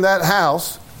husband is in that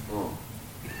house.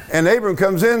 And Abram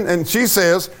comes in and she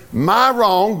says, my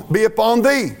wrong be upon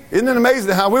thee. Isn't it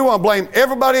amazing how we want to blame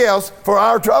everybody else for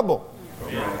our trouble?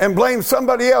 And blame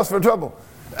somebody else for trouble.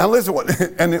 And listen,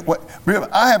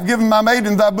 I have given my maid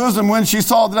in thy bosom. When she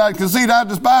saw that I had conceived, I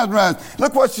despised her eyes.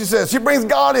 Look what she says. She brings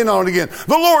God in on it again.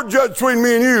 The Lord judged between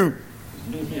me and you.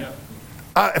 Yeah.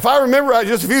 If I remember right,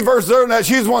 just a few verses earlier than that,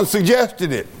 she's the one who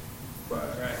suggested it.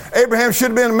 Right. Abraham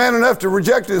should have been man enough to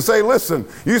reject it and say, listen,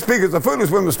 you speak as a foolish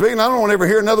woman speaking. I don't want to ever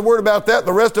hear another word about that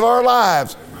the rest of our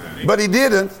lives. Amen. But he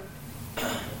didn't.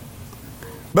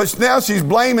 But now she's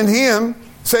blaming him,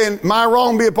 saying, my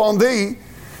wrong be upon thee.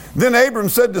 Then Abram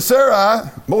said to Sarai,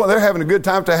 boy, they're having a good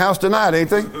time at the house tonight, ain't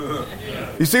they? Yeah.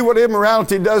 You see what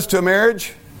immorality does to a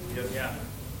marriage? Yeah.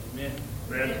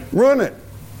 Amen. Ruin it.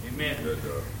 Amen.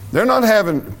 They're not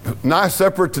having nice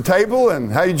supper at the table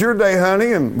and how's your day,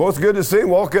 honey? And well, it's good to see him.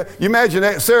 Walk up. You imagine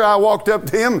that Sarai walked up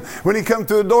to him when he come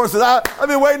through the door and said, I've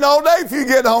been waiting all day for you to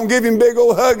get home. Give him a big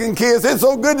old hug and kiss. It's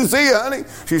so good to see you, honey.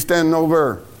 She's standing over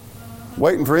her,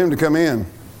 waiting for him to come in.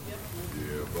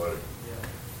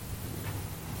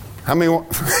 How many?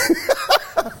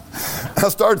 I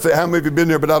started to say, how many of you been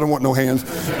there, but I don't want no hands.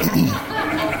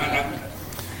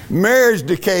 Marriage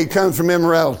decay comes from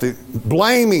immorality.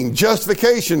 Blaming,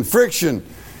 justification, friction.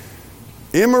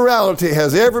 Immorality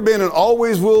has ever been and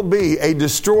always will be a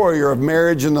destroyer of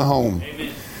marriage in the home.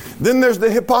 Amen. Then there's the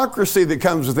hypocrisy that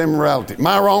comes with immorality.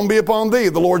 My wrong be upon thee.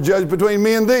 The Lord judged between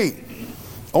me and thee.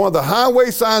 One of the highway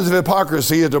signs of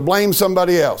hypocrisy is to blame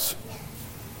somebody else.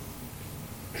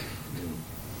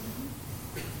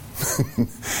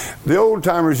 The old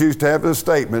timers used to have this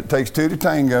statement, it takes two to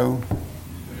tango.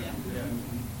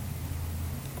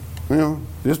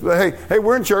 Just hey,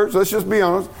 we're in church, let's just be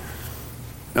honest.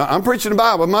 Now, I'm preaching the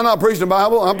Bible. Am I not preaching the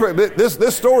Bible?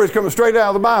 This story is coming straight out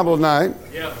of the Bible tonight.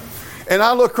 Yeah. And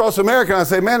I look across America and I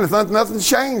say, man, nothing's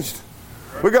changed.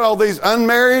 We got all these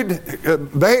unmarried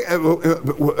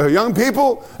young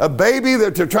people, a baby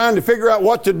that they're trying to figure out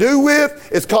what to do with.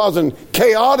 It's causing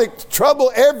chaotic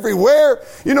trouble everywhere.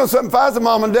 You know something, if I was a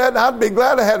mom and dad, I'd be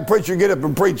glad I had a preacher get up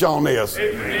and preach on this.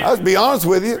 Amen. I'll just be honest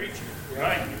with you.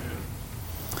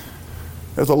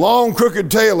 There's a long, crooked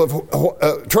trail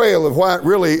of why it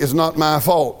really is not my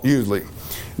fault, usually.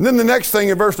 And then the next thing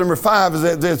in verse number 5 is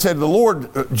that it said, the Lord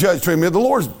judged him. The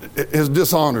Lord is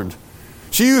dishonored.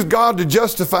 She used God to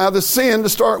justify the sin to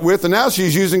start with, and now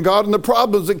she's using God in the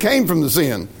problems that came from the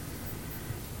sin.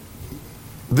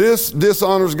 This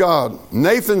dishonors God.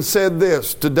 Nathan said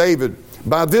this to David,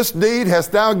 by this deed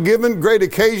hast thou given great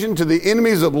occasion to the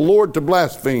enemies of the Lord to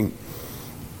blaspheme.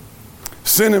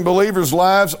 Sin in believers'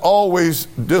 lives always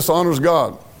dishonors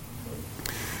God.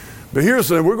 But here's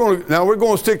the we're going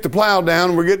to stick the plow down,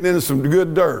 and we're getting into some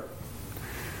good dirt.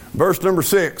 Verse number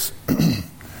 6.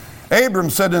 Abram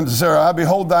said unto Sarai,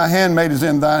 behold, thy handmaid is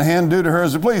in thine hand, do to her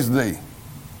as it pleaseth thee.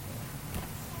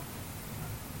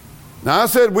 Now I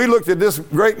said we looked at this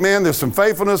great man, there's some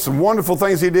faithfulness, some wonderful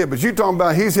things he did, but you're talking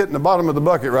about he's hitting the bottom of the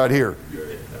bucket right here.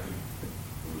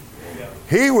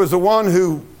 He was the one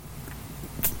who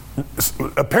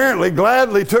apparently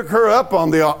gladly took her up on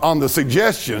the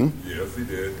suggestion. Yes, he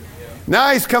did.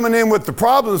 Now he's coming in with the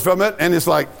problems from it, and it's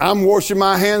like, I'm washing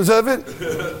my hands of it.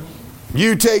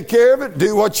 You take care of it.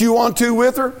 Do what you want to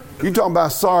with her. You're talking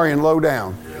about sorry and low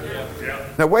down.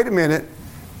 Yeah. Now wait a minute.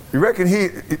 You reckon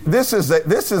this is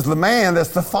the man that's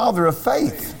the father of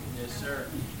faith? Yes, sir.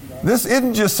 This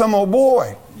isn't just some old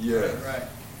boy. Yes. Right.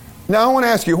 Now I want to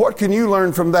ask you, what can you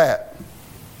learn from that?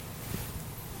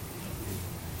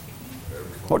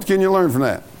 What can you learn from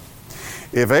that?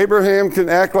 If Abraham can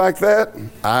act like that,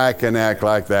 I can act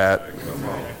like that.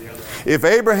 If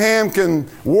Abraham can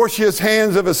wash his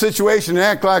hands of a situation and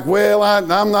act like, well,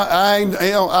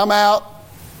 I'm out,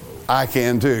 I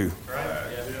can too.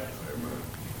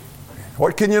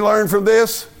 What can you learn from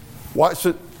this? Watch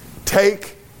it.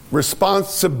 Take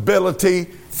responsibility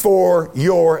for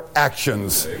your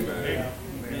actions. Amen.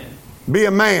 Be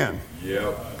a man.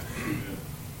 Yep.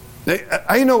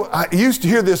 I used to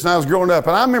hear this when I was growing up,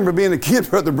 and I remember being a kid,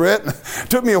 Brother Brett, and it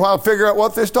took me a while to figure out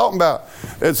what they're talking about.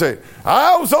 They'd say,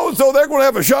 oh, so they're going to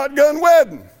have a shotgun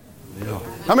wedding. Yeah.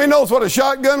 How many knows what a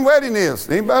shotgun wedding is?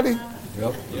 Anybody?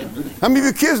 Yep. How many of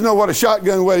you kids know what a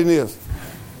shotgun wedding is?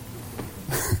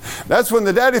 That's when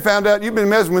the daddy found out you've been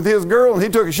messing with his girl, and he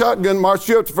took a shotgun, marched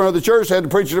you up to front of the church, had the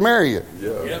preacher to marry you.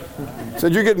 Yeah. Yep.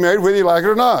 Said, you're getting married whether you like it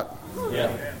or not.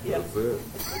 Yeah. That's it.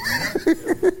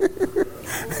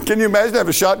 Can you imagine having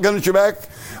a shotgun at your back?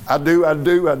 I do.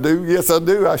 Yes, I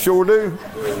do. I sure do.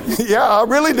 Yeah, I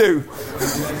really do.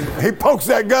 He pokes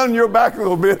that gun in your back a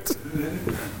little bit.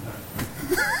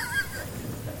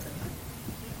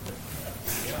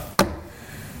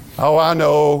 Oh, I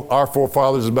know. Our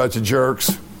forefathers are a bunch of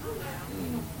jerks.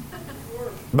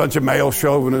 A bunch of male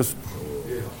chauvinists.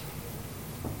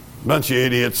 A bunch of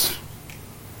idiots.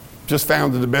 Just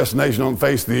founded the best nation on the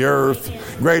face of the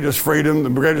earth, greatest freedom, the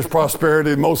greatest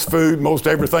prosperity, most food, most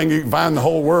everything you can find in the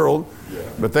whole world.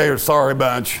 But they are a sorry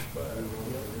bunch.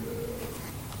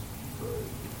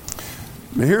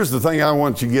 Now here's the thing I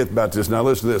want you to get about this. Now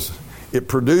listen to this. It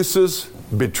produces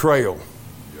betrayal.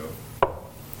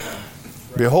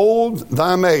 Behold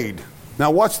thy maid.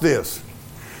 Now watch this.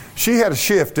 She had a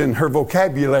shift in her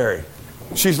vocabulary.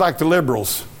 She's like the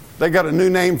liberals. They got a new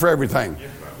name for everything.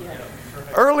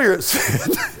 Earlier it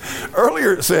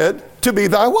said, to be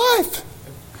thy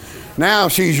wife. Now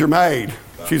she's your maid.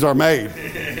 She's our maid.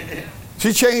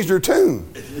 She changed her tune.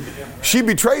 She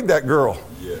betrayed that girl.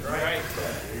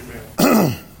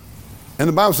 And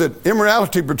the Bible said,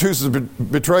 immorality produces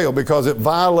betrayal because it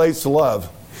violates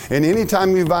love. And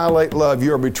anytime you violate love,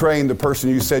 you are betraying the person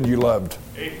you said you loved.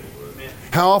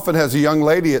 How often has a young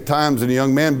lady at times and a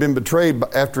young man been betrayed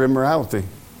after immorality?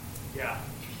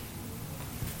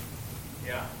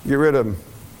 Get rid of them.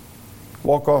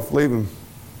 Walk off, leave them.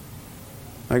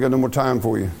 I ain't got no more time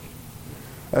for you.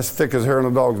 That's thick as hair on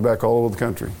a dog's back all over the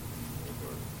country.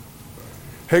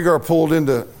 Hagar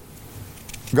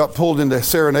got pulled into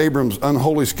Sarah and Abram's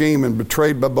unholy scheme and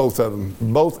betrayed by both of them.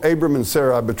 Both Abram and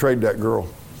Sarah betrayed that girl.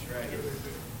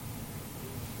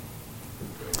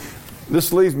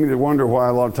 This leads me to wonder why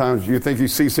a lot of times you think you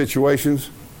see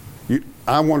situations.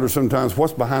 I wonder sometimes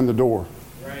what's behind the door.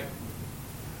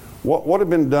 What had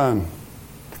been done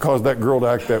to cause that girl to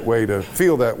act that way, to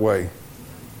feel that way?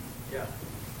 Yeah.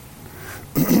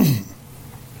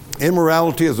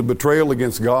 Immorality is a betrayal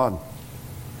against God.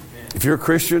 If you're a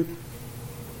Christian,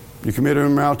 you committed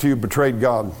immorality, you betrayed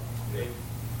God.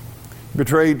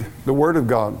 Betrayed the Word of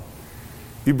God.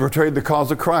 You betrayed the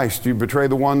cause of Christ. You betray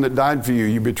the one that died for you.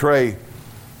 You betray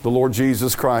the Lord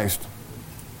Jesus Christ.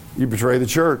 You betray the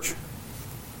church.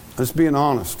 Let's be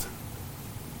honest.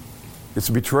 It's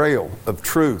betrayal of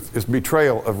truth. It's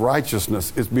betrayal of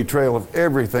righteousness. It's betrayal of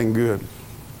everything good.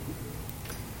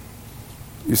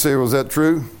 You say, was that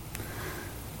true?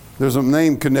 There's a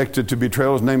name connected to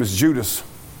betrayal. His name is Judas.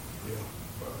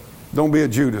 Don't be a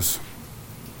Judas.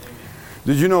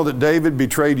 Did you know that David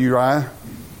betrayed Uriah?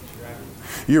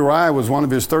 Uriah was one of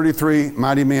his 33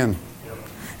 mighty men.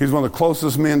 He was one of the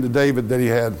closest men to David that he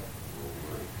had.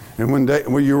 And when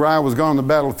Uriah was gone on the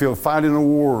battlefield fighting a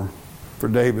war for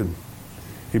David,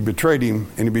 he betrayed him,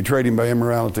 and he betrayed him by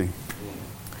immorality.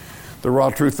 The raw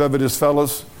truth of it is,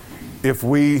 fellas, if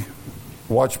we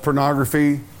watch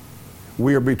pornography,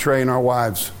 we are betraying our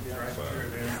wives.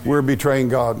 We're betraying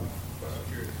God.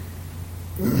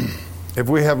 If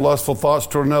we have lustful thoughts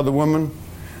toward another woman,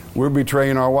 we're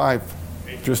betraying our wife.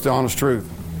 Just the honest truth.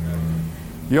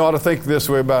 You ought to think this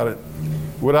way about it.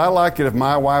 Would I like it if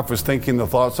my wife was thinking the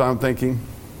thoughts I'm thinking?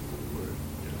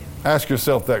 Ask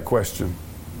yourself that question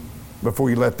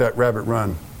before you let that rabbit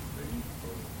run.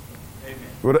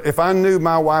 If I knew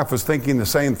my wife was thinking the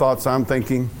same thoughts I'm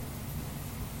thinking,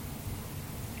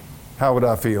 how would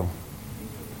I feel?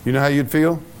 You know how you'd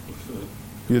feel?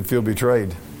 You'd feel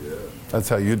betrayed. That's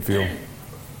how you'd feel.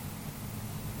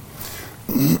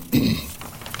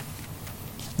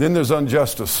 Then there's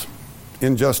injustice.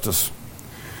 In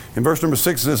verse number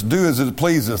 6 it says, do as it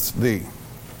pleaseth thee.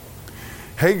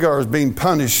 Hagar is being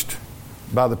punished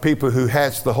by the people who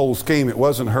hatched the whole scheme. It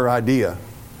wasn't her idea.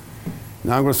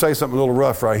 Now I'm going to say something a little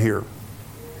rough right here.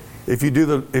 If you do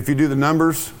the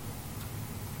numbers,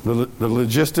 the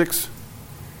logistics,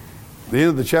 the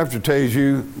end of the chapter tells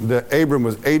you that Abram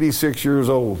was 86 years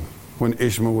old when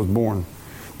Ishmael was born.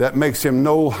 That makes him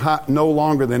no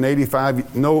younger than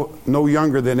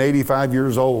 85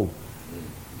 years old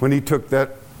when he took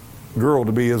that girl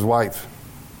to be his wife.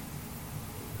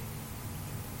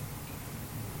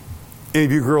 Any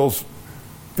of you girls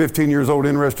 15 years old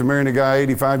interested in marrying a guy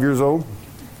 85 years old?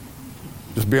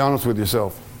 Just be honest with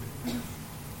yourself.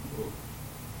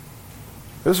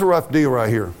 This is a rough deal right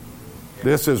here.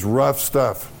 This is rough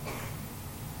stuff.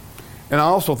 And I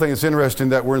also think it's interesting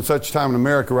that we're in such a time in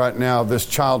America right now, this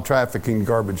child trafficking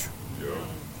garbage,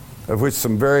 of which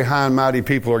some very high and mighty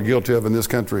people are guilty of in this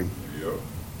country.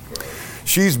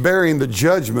 She's bearing the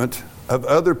judgment of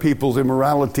other people's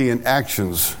immorality and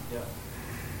actions.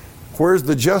 Where's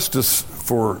the justice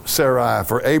for Sarai,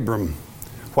 for Abram?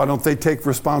 Why don't they take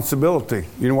responsibility?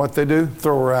 You know what they do?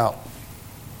 Throw her out.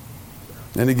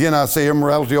 And again, I say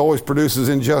immorality always produces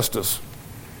injustice.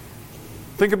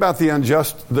 Think about the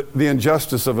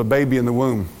injustice of a baby in the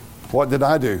womb. What did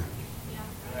I do?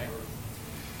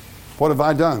 What have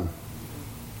I done?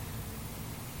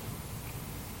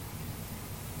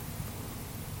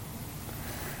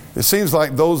 It seems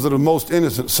like those that are most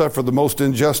innocent suffer the most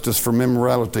injustice from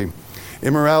immorality.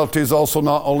 Immorality is also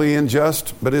not only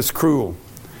unjust, but it's cruel.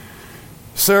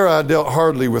 Sarah dealt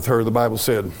hardly with her, the Bible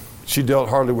said. She dealt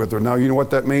hardly with her. Now, you know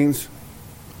what that means?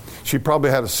 She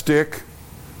probably had a stick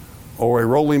or a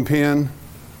rolling pin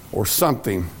or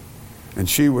something, and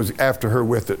she was after her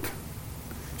with it.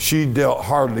 She dealt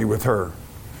hardly with her.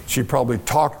 She probably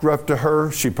talked rough to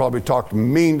her. She probably talked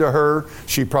mean to her.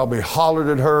 She probably hollered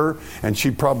at her, and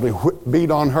she probably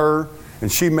beat on her,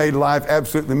 and she made life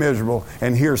absolutely miserable.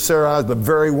 And here Sarah is the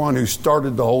very one who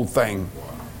started the whole thing.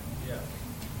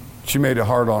 She made it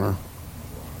hard on her.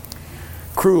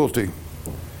 Cruelty.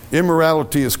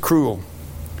 Immorality is cruel.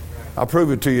 I'll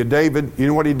prove it to you. David, you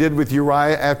know what he did with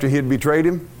Uriah after he had betrayed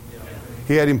him?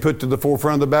 He had him put to the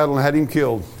forefront of the battle and had him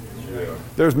killed.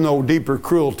 There's no deeper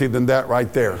cruelty than that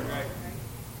right there.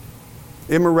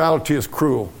 Immorality is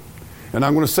cruel. And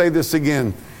I'm going to say this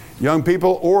again. Young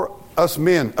people or us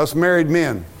men, us married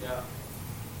men,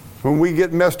 when we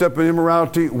get messed up in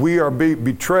immorality, we are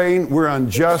betraying, we're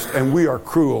unjust, and we are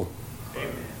cruel.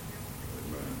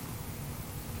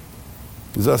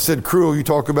 As I said, cruel, you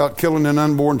talk about killing an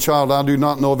unborn child. I do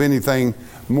not know of anything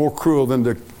more cruel than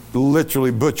to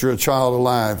literally butcher a child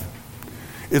alive.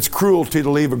 It's cruelty to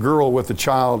leave a girl with a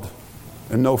child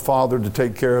and no father to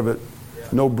take care of it,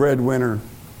 no breadwinner,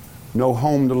 no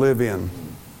home to live in.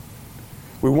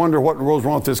 We wonder what in the world's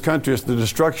wrong with this country. It's the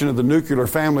destruction of the nuclear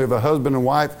family of a husband and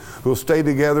wife who will stay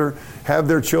together, have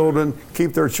their children,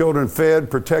 keep their children fed,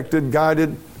 protected,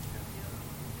 guided.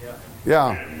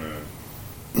 Yeah.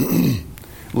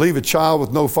 Leave a child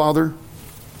with no father.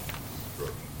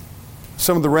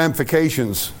 Some of the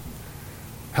ramifications.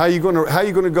 How are you going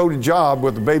to go to job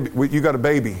with a baby? You got a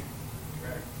baby.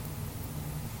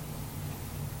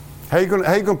 How are you going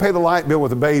to pay the light bill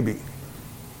with a baby?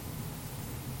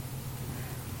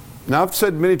 Now, I've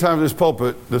said many times in this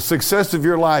pulpit, the success of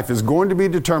your life is going to be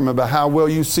determined by how well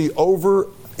you see over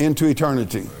into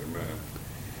eternity. Amen.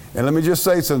 And let me just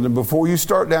say something. Before you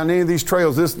start down any of these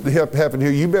trails, this happened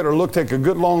here, you better take a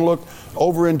good long look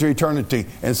over into eternity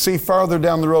and see farther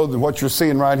down the road than what you're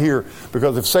seeing right here.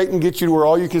 Because if Satan gets you to where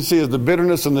all you can see is the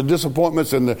bitterness and the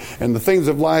disappointments and the things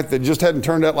of life that just hadn't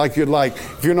turned out like you'd like,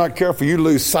 if you're not careful, you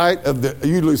lose sight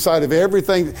of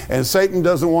everything, and Satan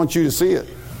doesn't want you to see it.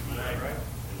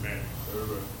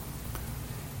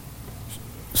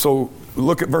 So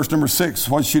look at verse number 6.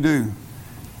 What'd she do?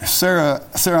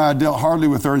 Sarai dealt hardly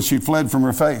with her, and she fled from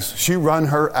her face. She run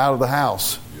her out of the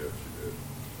house. Yes,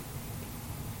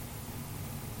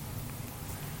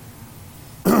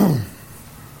 she did.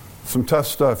 Some tough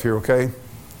stuff here, okay?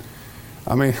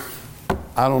 I mean,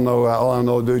 I don't know. All I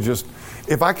know to do is just,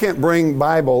 if I can't bring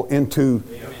Bible into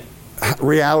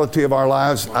reality of our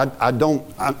lives,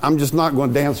 I'm just not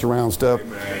going to dance around stuff.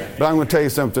 Amen. But I'm going to tell you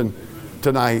something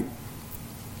tonight.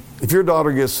 If your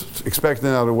daughter gets expectant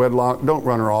out of wedlock, don't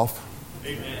run her off.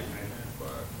 Amen.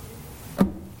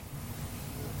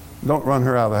 Don't run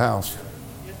her out of the house.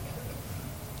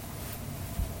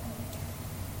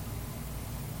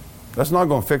 That's not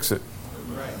going to fix it.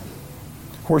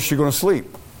 Where's she going to sleep?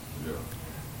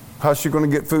 How's she going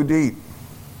to get food to eat?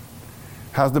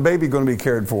 How's the baby going to be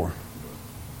cared for?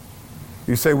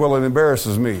 You say, well, it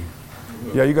embarrasses me.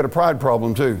 Yeah, you got a pride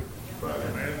problem too.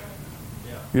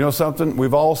 You know something?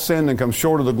 We've all sinned and come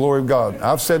short of the glory of God.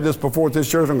 I've said this before at this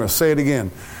church. I'm going to say it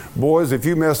again. Boys, if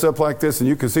you mess up like this and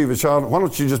you conceive a child, why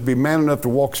don't you just be man enough to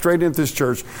walk straight into this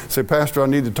church, say, Pastor, I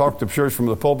need to talk to the church from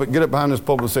the pulpit, get up behind this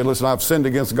pulpit and say, listen, I've sinned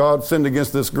against God, sinned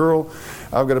against this girl.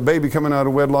 I've got a baby coming out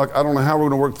of wedlock. I don't know how we're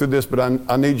going to work through this, but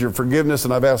I need your forgiveness,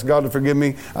 and I've asked God to forgive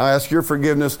me. I ask your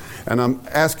forgiveness, and I'm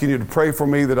asking you to pray for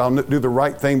me that I'll do the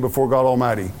right thing before God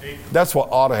Almighty. That's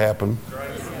what ought to happen.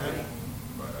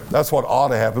 That's what ought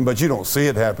to happen, but you don't see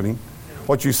it happening.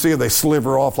 What you see, they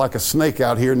sliver off like a snake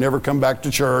out here, never come back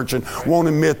to church, and won't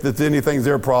admit that anything's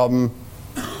their problem.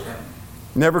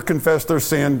 Never confess their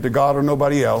sin to God or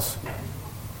nobody else.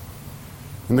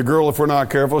 And the girl, if we're not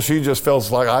careful, she just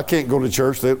feels like, I can't go to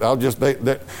church. They'll just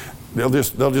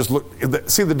look.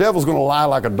 See, the devil's going to lie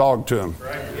like a dog to them.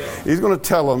 He's going to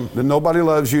tell them that nobody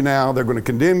loves you now. They're going to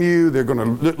condemn you. They're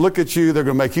going to look at you. They're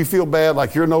going to make you feel bad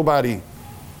like you're nobody.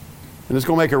 And it's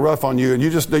going to make it rough on you. And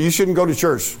you shouldn't go to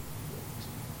church.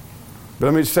 But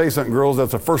let me say something, girls.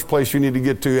 That's the first place you need to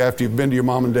get to after you've been to your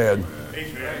mom and dad.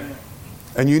 Amen.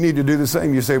 And you need to do the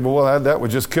same. You say, well, that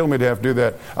would just kill me to have to do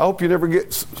that. I hope you never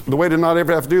get, the way to not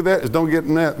ever have to do that is don't get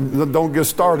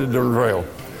started on the trail.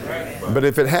 But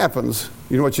if it happens,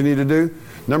 you know what you need to do?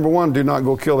 Number one, do not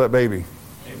go kill that baby.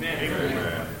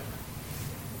 Amen.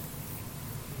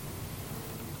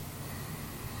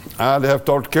 I'd have to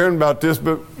talk to Karen about this,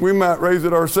 but we might raise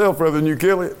it ourselves rather than you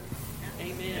kill it.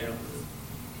 Amen.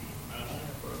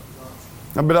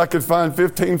 I bet I could find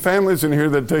 15 families in here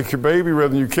that take your baby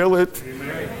rather than you kill it.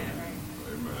 Amen.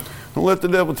 Don't let the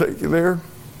devil take you there.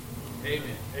 Amen.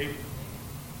 Amen.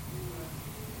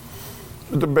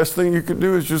 The best thing you could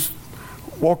do is just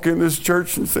walk in this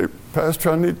church and say, Pastor,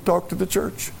 I need to talk to the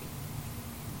church.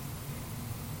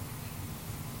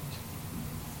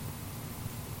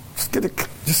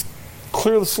 Just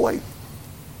clear the slate.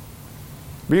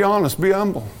 Be honest, be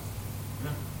humble.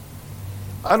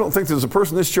 I don't think there's a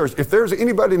person in this church, if there's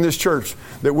anybody in this church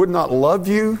that would not love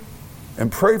you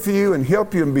and pray for you and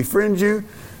help you and befriend you,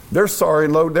 they're sorry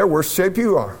and low, they're worse shape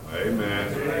you are.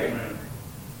 Amen. Amen.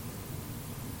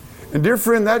 And dear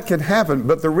friend, that can happen,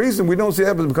 but the reason we don't see it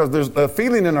happen is because there's a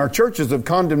feeling in our churches of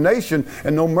condemnation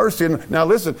and no mercy. Now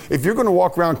listen, if you're going to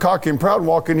walk around cocky and proud and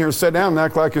walk in here and sit down and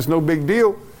act like it's no big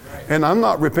deal, and I'm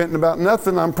not repenting about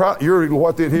nothing, I'm proud. You're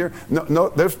what did here? No,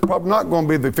 there's probably not going to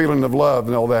be the feeling of love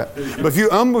and all that. But if you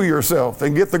humble yourself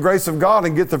and get the grace of God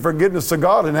and get the forgiveness of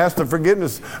God and ask the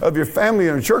forgiveness of your family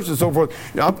and church and so forth,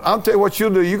 I'll tell you what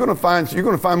you'll do. You're going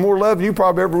to find more love than you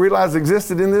probably ever realized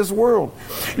existed in this world.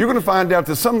 You're going to find out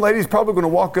that some lady's probably going to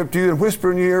walk up to you and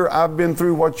whisper in your ear, I've been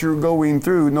through what you're going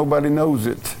through. Nobody knows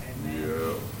it.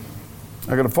 Yeah.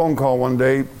 I got a phone call one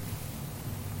day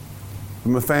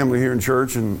from a family here in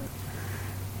church, and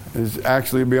is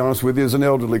actually, to be honest with you, is an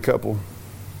elderly couple.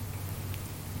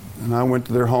 And I went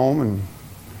to their home,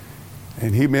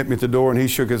 and he met me at the door, and he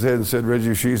shook his head and said,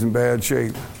 Reggie, she's in bad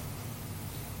shape.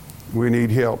 We need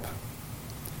help.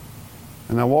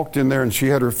 And I walked in there, and she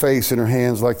had her face in her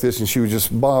hands like this, and she was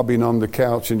just bobbing on the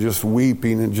couch and just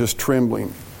weeping and just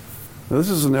trembling. Now, this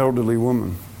is an elderly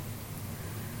woman.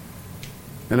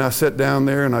 And I sat down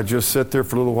there, and I just sat there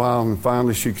for a little while, and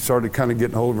finally she started kind of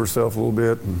getting hold of herself a little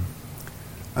bit. And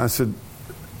I said,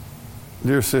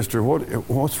 dear sister,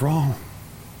 what's wrong?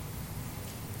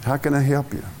 How can I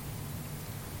help you?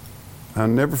 I'll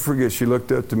never forget, she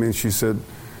looked up to me and she said,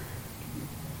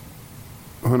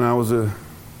 when I was a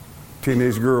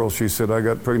teenage girl, she said, I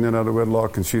got pregnant out of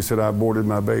wedlock, and she said, I aborted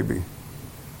my baby.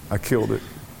 I killed it.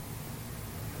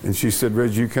 And she said,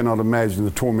 Reggie, you cannot imagine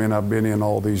the torment I've been in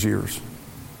all these years.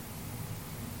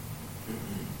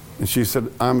 And she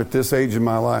said, I'm at this age in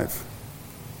my life.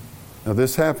 Now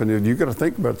this happened, and you got to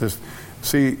think about this.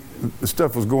 See, the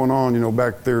stuff was going on,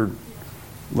 back there,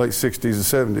 late 60s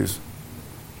and 70s.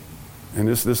 And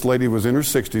this lady was in her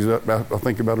 60s, I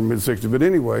think about her mid-60s. But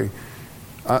anyway,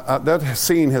 that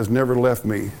scene has never left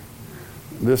me.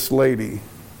 This lady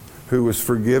who was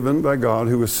forgiven by God,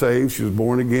 who was saved, she was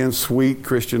born again, sweet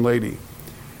Christian lady.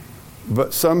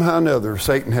 But somehow or another,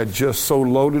 Satan had just so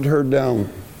loaded her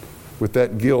down with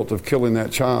that guilt of killing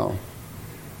that child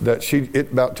that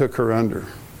it about took her under.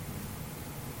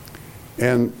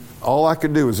 And all I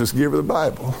could do was just give her the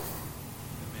Bible.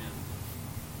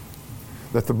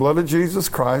 That the blood of Jesus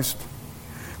Christ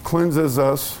cleanses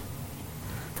us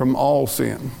from all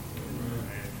sin.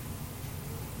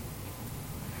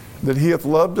 That he hath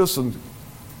loved us and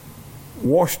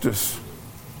washed us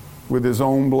with his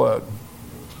own blood.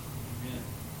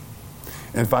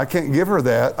 And if I can't give her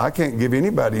that, I can't give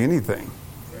anybody anything.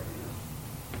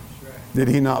 Did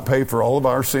he not pay for all of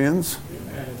our sins?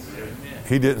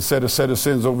 He didn't set a set of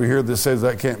sins over here that says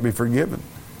that can't be forgiven.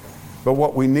 But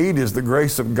what we need is the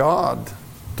grace of God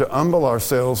to humble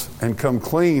ourselves and come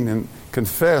clean and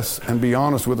confess and be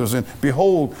honest with our sin.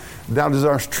 Behold, thou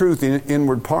desirest truth in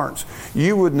inward parts.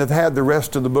 You wouldn't have had the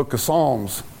rest of the book of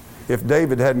Psalms if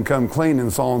David hadn't come clean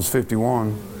in Psalms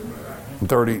 51 and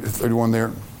 31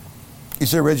 there. You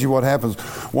say, Reggie, what happens?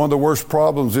 One of the worst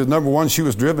problems is, number one, she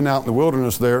was driven out in the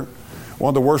wilderness there. One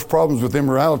of the worst problems with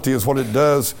immorality is what it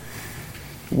does.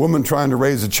 A woman trying to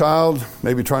raise a child,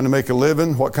 maybe trying to make a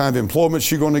living. What kind of employment is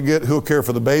she going to get? Who'll care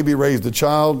for the baby, raise the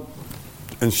child?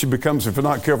 And she becomes, if you're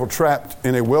not careful, trapped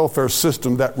in a welfare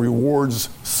system that rewards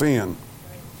sin.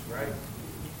 Right.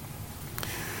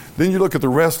 Then you look at the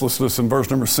restlessness in verse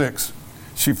number 6.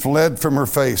 She fled from her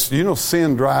face.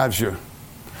 Sin drives you.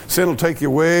 Sin will take you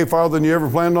way farther than you ever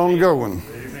planned on going.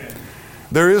 Amen.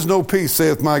 There is no peace,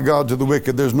 saith my God, to the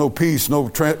wicked. There's no peace,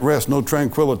 no rest, no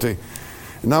tranquility.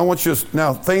 And now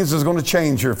now things is going to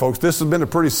change here, folks. This has been a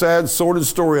pretty sad, sordid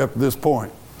story up to this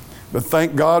point. But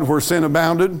thank God, where sin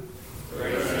abounded,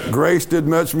 grace did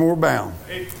much more abound.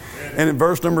 And in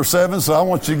verse number 7, so I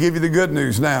want you to give you the good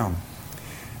news now.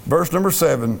 Verse number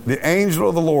 7, the angel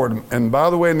of the Lord. And by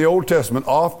the way, in the Old Testament,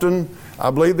 often, I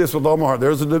believe this with all my heart,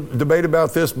 there's a debate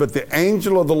about this, but the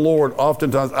angel of the Lord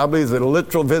oftentimes, I believe, is a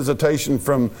literal visitation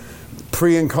from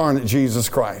pre-incarnate Jesus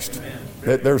Christ.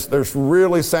 There's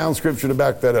really sound scripture to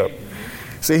back that up.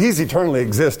 See, he's eternally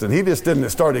existed. He just didn't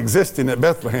start existing at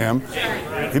Bethlehem.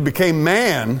 He became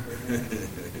man.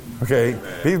 Okay,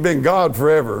 he's been God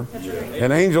forever.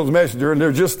 An angel's messenger, and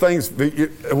they're just things,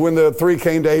 when the three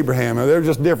came to Abraham, and they're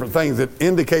just different things that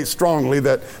indicate strongly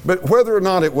that, but whether or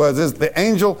not it was, is the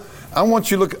angel, I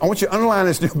want you to underline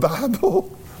this in your Bible.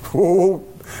 Whoa,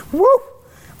 whoa,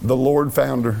 the Lord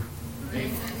found her.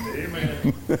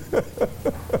 Amen.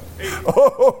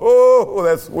 Oh,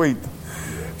 that's sweet.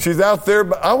 She's out there,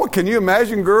 but can you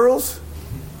imagine, girls?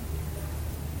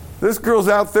 This girl's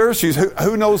out there. She's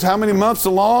who knows how many months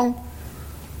along,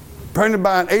 pregnant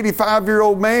by an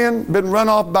 85-year-old man, been run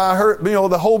off by her.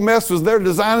 The whole mess was their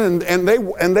design, and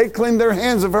they cleaned their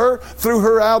hands of her, threw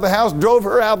her out of the house, drove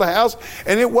her out of the house,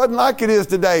 and it wasn't like it is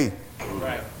today.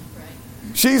 Right.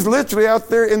 She's literally out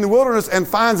there in the wilderness and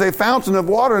finds a fountain of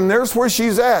water, and there's where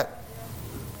she's at.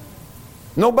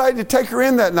 Nobody to take her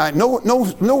in that night.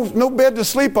 No bed to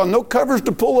sleep on. No covers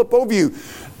to pull up over you.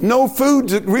 No food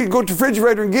to go to the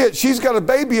refrigerator and get. She's got a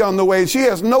baby on the way. She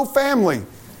has no family.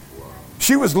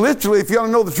 She was literally, if you want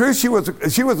to know the truth, she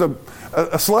was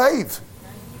a slave.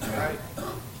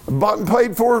 Bought and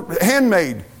paid for,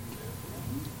 handmaid.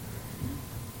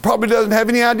 Probably doesn't have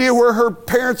any idea where her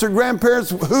parents or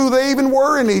grandparents, who they even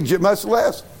were in Egypt, much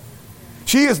less.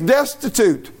 She is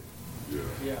destitute.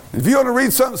 If you want to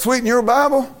read something sweet in your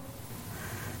Bible,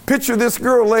 picture this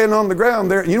girl laying on the ground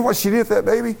there. You know what she did with that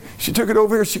baby? She took it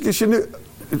over here. She knew.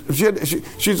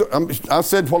 I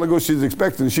said a while ago she's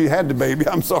expecting. She had the baby.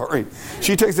 I'm sorry.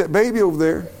 She takes that baby over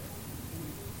there,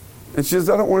 and she says,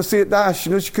 "I don't want to see it die." She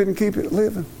knew she couldn't keep it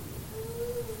living.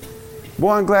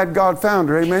 Boy, I'm glad God found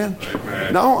her. Amen.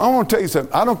 Amen. Now I want to tell you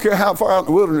something. I don't care how far out in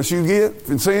the wilderness you get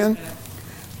in sin.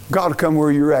 God will come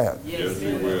where you're at. Yes,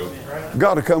 He will.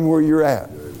 God will come where you're at.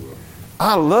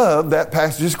 I love that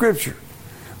passage of Scripture.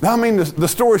 I mean, the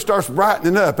story starts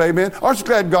brightening up, amen? Aren't you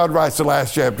glad God writes the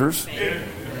last chapters? Amen.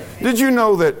 Did you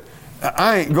know that,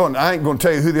 I ain't going to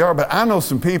tell you who they are, but I know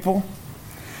some people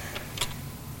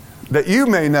that you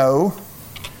may know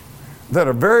that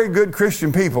are very good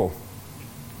Christian people,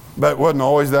 but it wasn't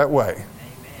always that way.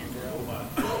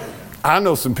 I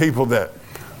know some people that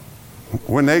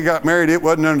when they got married, it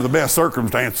wasn't under the best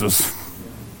circumstances.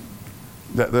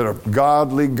 That are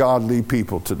godly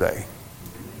people today.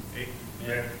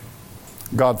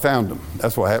 God found them.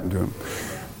 That's what happened to them.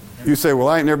 You say, well,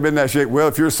 I ain't never been in that shape. Well,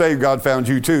 if you're saved, God found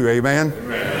you too. Amen?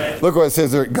 Amen. Look what it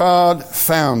says there. God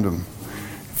found them.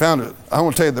 Found it. I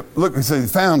want to tell you, look, it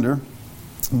says, found her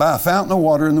by a fountain of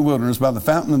water in the wilderness, by the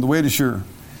fountain of the way to Shur.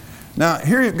 Now,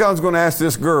 here God's going to ask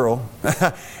this girl.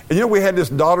 And you know, we had this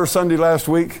daughter Sunday last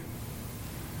week.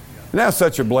 And that's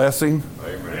such a blessing.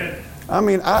 Amen. I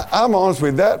mean, I'm honest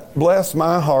with you, that blessed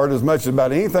my heart as much as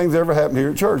about anything that's ever happened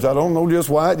here at church. I don't know just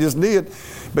why, it just did.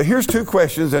 But here's two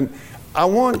questions, and I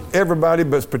want everybody,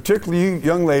 but particularly you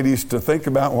young ladies, to think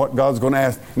about what God's going to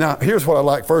ask. Now, here's what I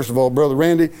like, first of all, Brother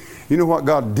Randy. You know what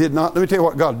God did not? Let me tell you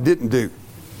what God didn't do.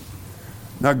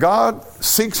 Now, God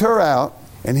seeks her out,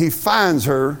 and He finds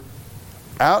her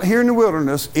out here in the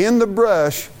wilderness, in the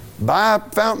brush, by a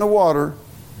fountain of water.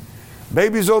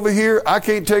 Baby's over here. I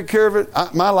can't take care of it.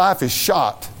 My life is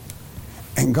shot.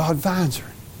 And God finds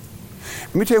her.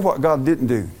 Let me tell you what God didn't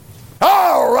do.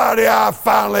 All righty, I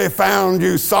finally found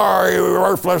you, sorry,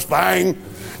 worthless thing.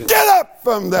 Get up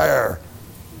from there.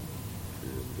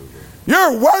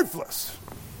 You're worthless.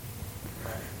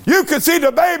 You conceived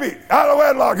a baby out of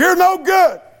wedlock. You're no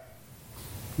good.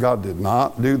 God did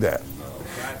not do that.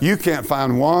 You can't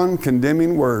find one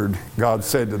condemning word God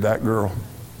said to that girl.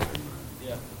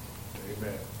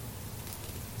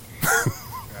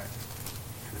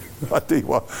 I tell you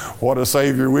what a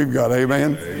Savior we've got,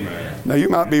 amen? Amen? Now, you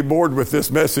might be bored with this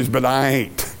message, but I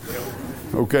ain't.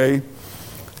 Okay?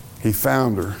 He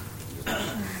found her.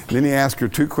 Then he asked her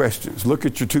two questions. Look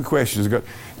at your two questions.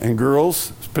 And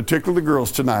girls, particularly the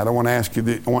girls tonight, I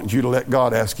want you to let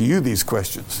God ask you these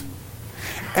questions.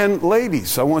 And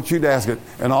ladies, I want you to ask it.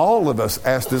 And all of us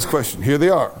ask this question. Here they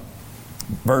are.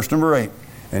 Verse number 8.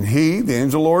 And he, the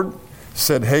angel Lord,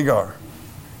 said, Hagar,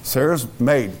 Sarah's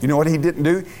maid. You know what he didn't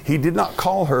do? He did not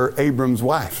call her Abram's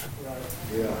wife.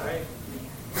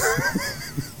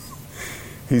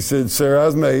 He said,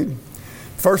 Sarah's maid.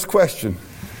 First question,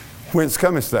 whence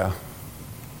comest thou?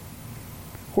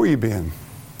 Where you been?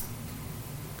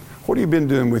 What have you been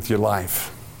doing with your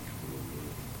life?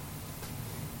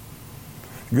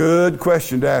 Good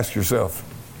question to ask yourself.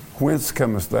 Whence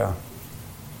comest thou?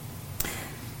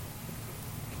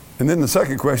 And then the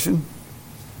second question,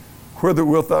 whither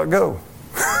wilt thou go?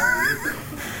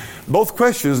 Both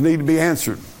questions need to be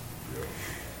answered.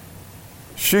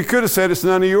 She could have said, it's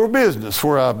none of your business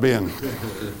where I've been.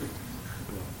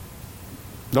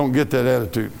 Don't get that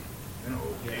attitude.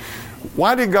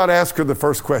 Why did God ask her the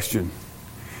first question?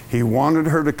 He wanted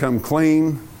her to come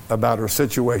clean about her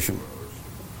situation.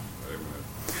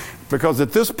 Because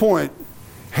at this point,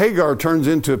 Hagar turns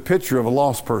into a picture of a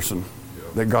lost person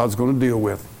that God's going to deal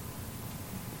with.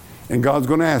 And God's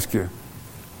going to ask you,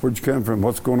 where'd you come from?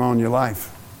 What's going on in your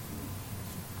life?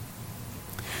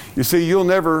 You see, you'll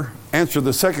never answer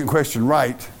the second question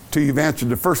right till you've answered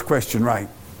the first question right.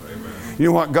 Amen. You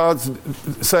know what God's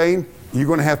saying? You're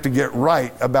going to have to get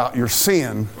right about your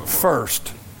sin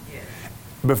first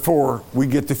before we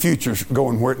get the future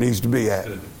going where it needs to be at.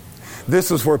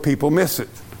 This is where people miss it.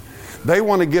 They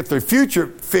want to get their future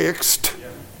fixed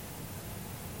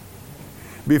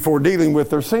before dealing with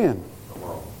their sin.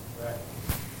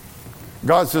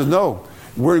 God says, no,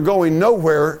 we're going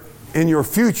nowhere in your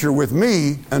future with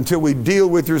me until we deal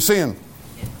with your sin.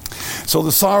 So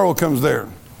the sorrow comes there.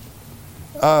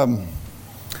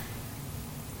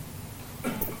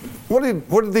 What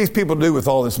did these people do with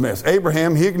all this mess?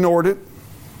 Abraham, he ignored it.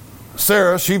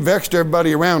 Sarah, she vexed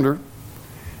everybody around her.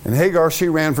 And Hagar, she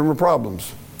ran from her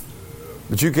problems.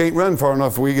 But you can't run far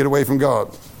enough before you get away from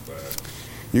God.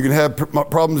 You can have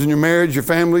problems in your marriage, your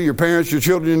family, your parents, your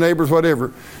children, your neighbors,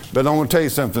 whatever. But I want to tell you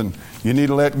something. You need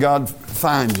to let God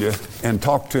find you and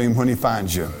talk to Him when He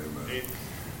finds you.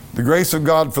 The grace of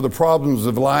God for the problems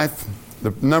of life.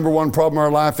 The number one problem in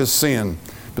our life is sin.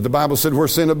 But the Bible said where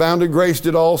sin abounded, grace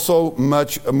did also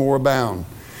much more abound.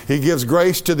 He gives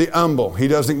grace to the humble. He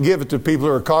doesn't give it to people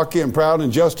who are cocky and proud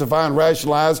and justify and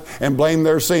rationalize and blame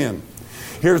their sin.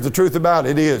 Here's the truth about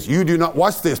it is, you do not,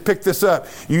 watch this, pick this up.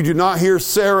 You do not hear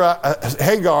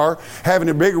Hagar having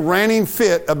a big ranting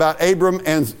fit about Abram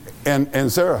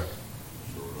and Sarah.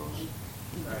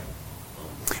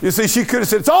 You see, she could have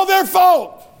said, it's all their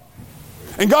fault.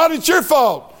 And God, it's your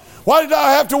fault. Why did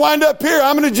I have to wind up here?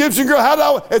 I'm an Egyptian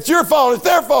girl. It's your fault. It's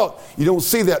their fault. You don't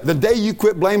see that. The day you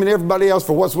quit blaming everybody else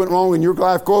for what's went wrong in your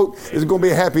life, quote, is going to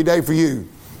be a happy day for you.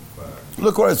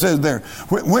 Look what it says there.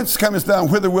 Whence comest thou,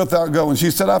 and whither wilt thou go? And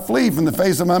she said, I flee from the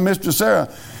face of my mistress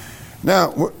Sarah.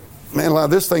 Now, man,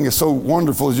 this thing is so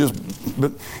wonderful.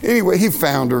 But anyway, he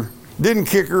found her. Didn't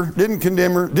kick her, didn't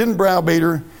condemn her, didn't browbeat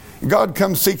her. God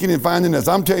comes seeking and finding us.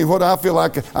 I'm telling you what I feel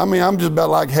like. I'm just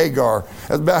about like Hagar.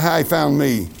 That's about how he found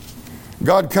me.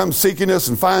 God comes seeking us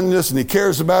and finding us, and he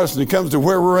cares about us, and he comes to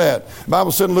where we're at. The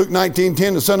Bible said in Luke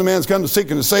 19:10, the Son of Man's come to seek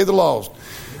and to save the lost.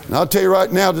 And I'll tell you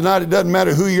right now, tonight, it doesn't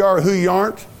matter who you are or who you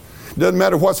aren't. It doesn't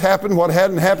matter what's happened, what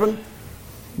hadn't happened.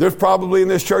 There's probably in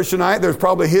this church tonight, there's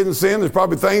probably hidden sin. There's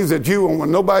probably things that you want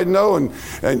nobody to know,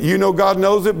 and you know God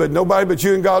knows it, but nobody but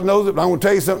you and God knows it. But I'm going to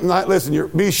tell you something tonight. Listen,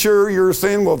 be sure your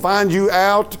sin will find you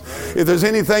out. If there's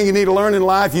anything you need to learn in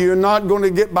life, you're not going to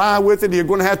get by with it. You're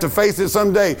going to have to face it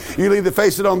someday. You'll either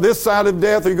face it on this side of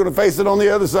death, or you're going to face it on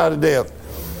the other side of death.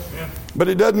 But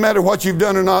it doesn't matter what you've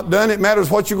done or not done. It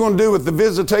matters what you're going to do with the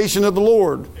visitation of the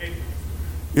Lord.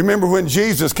 You remember when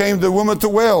Jesus came to the woman at the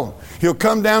well, he'll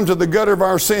come down to the gutter of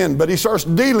our sin, but he starts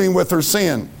dealing with her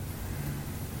sin.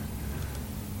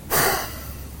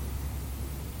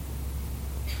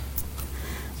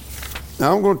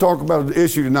 Now I'm going to talk about an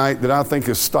issue tonight that I think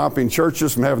is stopping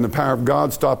churches from having the power of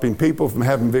God, stopping people from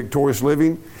having victorious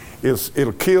living.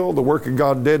 It'll kill the work of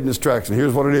God dead in its tracks. And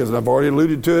here's what it is, and I've already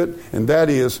alluded to it, and that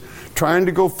is trying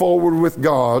to go forward with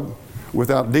God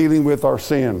without dealing with our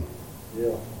sin.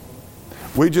 Yeah.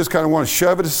 We just kind of want to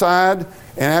shove it aside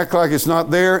and act like it's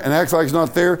not there and act like it's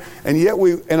not there. And yet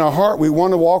in our heart, we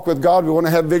want to walk with God. We want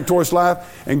to have a victorious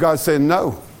life. And God said,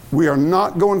 no, we are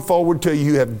not going forward till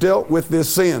you have dealt with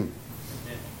this sin.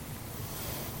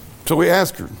 So we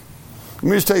asked her. Let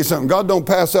me just tell you something. God don't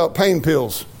pass out pain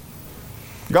pills.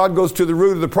 God goes to the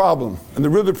root of the problem. And the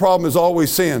root of the problem is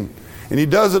always sin. And he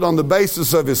does it on the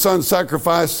basis of his son's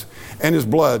sacrifice and his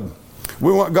blood.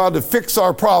 We want God to fix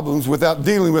our problems without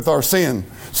dealing with our sin.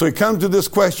 So he comes to this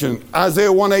question.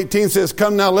 Isaiah 1:18 says,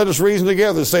 come now, let us reason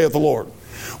together, saith the Lord.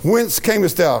 Whence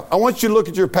camest thou? I want you to look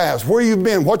at your past. Where you've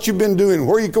been, what you've been doing,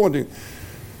 where are you going to?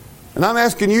 And I'm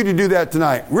asking you to do that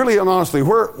tonight. Really and honestly,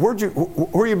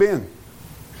 where you been?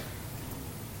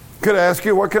 Could I ask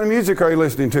you, what kind of music are you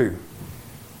listening to?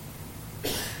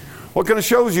 What kind of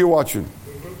shows are you watching?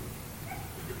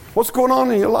 What's going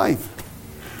on in your life?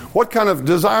 What kind of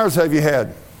desires have you had?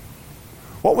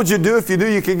 What would you do if you knew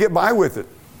you could get by with it?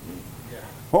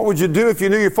 What would you do if you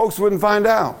knew your folks wouldn't find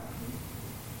out?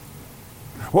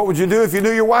 What would you do if you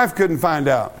knew your wife couldn't find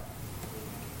out?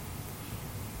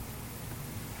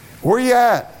 Where you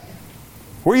at?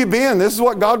 Where you been? This is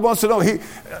what God wants to know.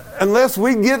 Unless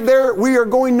we get there, we are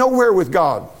going nowhere with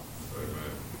God.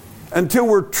 Until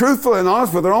we're truthful and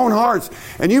honest with our own hearts.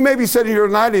 And you may be sitting here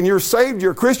tonight and you're saved,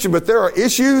 you're a Christian, but there are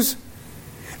issues.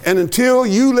 And until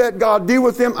you let God deal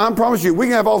with them, I promise you, we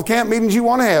can have all the camp meetings you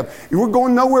want to have. We're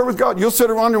going nowhere with God. You'll sit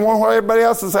around and wonder what everybody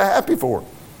else is happy for.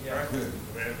 Yeah.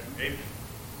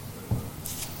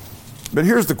 But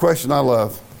here's the question I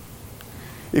love.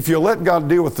 If you let God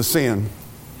deal with the sin,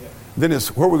 then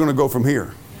it's where we're going to go from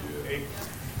here.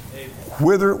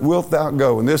 Whither wilt thou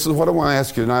go? And this is what I want to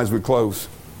ask you tonight as we close.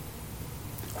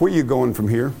 Where are you going from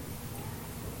here?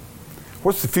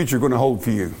 What's the future going to hold for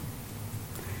you?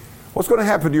 What's going to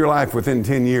happen to your life within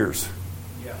 10 years?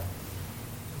 Yeah.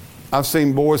 I've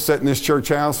seen boys sit in this church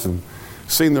house and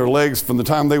seen their legs from the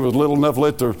time they was little enough,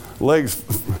 let their legs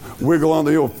wiggle on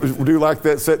the deal, do like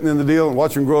that, sitting in the deal, and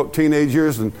watch them grow up teenage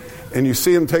years, and you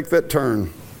see them take that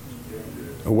turn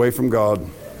away from God.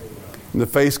 And the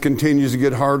face continues to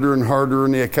get harder and harder,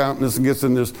 and the countenance gets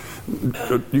in this,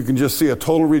 you can just see a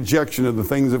total rejection of the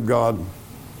things of God.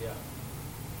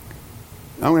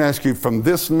 I'm going to ask you from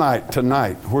this night,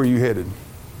 tonight, where are you headed?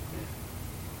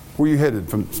 Where are you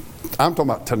headed? I'm talking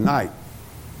about tonight.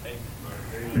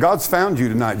 God's found you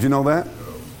tonight. Do you know that?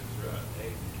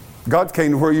 God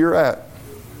came to where you're at.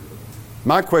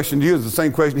 My question to you is the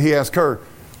same question he asked her.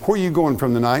 Where are you going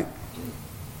from tonight?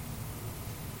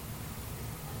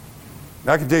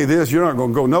 I can tell you this, you're not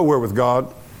going to go nowhere with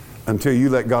God until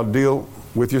you let God deal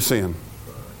with your sin.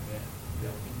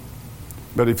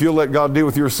 But if you'll let God deal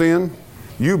with your sin,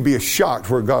 you'll be shocked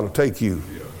where God will take you.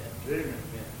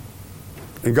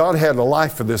 And God had a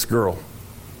life for this girl.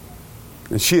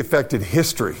 And she affected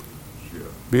history.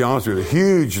 Be honest with you,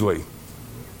 hugely.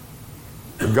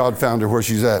 But God found her where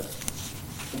she's at.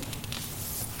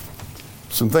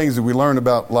 Some things that we learn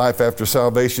about life after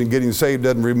salvation. Getting saved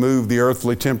doesn't remove the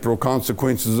earthly temporal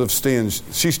consequences of sin.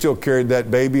 She still carried that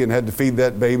baby and had to feed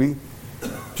that baby.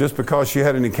 Just because she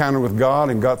had an encounter with God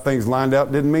and got things lined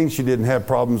out didn't mean she didn't have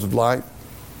problems of life.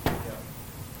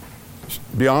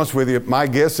 Be honest with you, my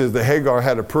guess is that Hagar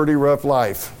had a pretty rough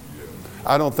life.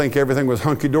 I don't think everything was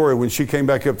hunky-dory when she came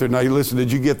back up there. Now, you listen,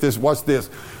 did you get this? Watch this.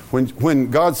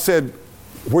 When God said,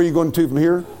 where are you going to from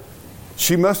here?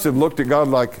 She must have looked at God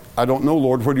like, I don't know,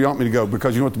 Lord, where do you want me to go?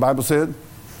 Because you know what the Bible said?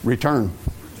 Return.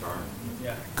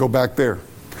 Yeah. Go back there.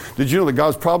 Did you know that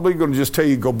God's probably going to just tell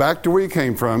you, go back to where you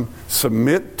came from,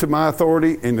 submit to my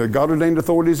authority and the God-ordained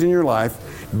authorities in your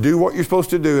life, do what you're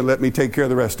supposed to do, and let me take care of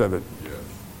the rest of it.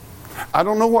 I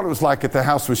don't know what it was like at the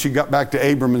house when she got back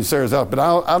to Abram and Sarah's house, but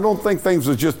I don't think things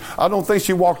was just, I don't think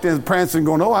she walked in prancing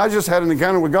going, oh, I just had an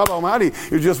encounter with God Almighty.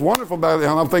 It was just wonderful about it.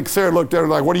 And I think Sarah looked at her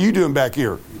like, what are you doing back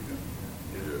here?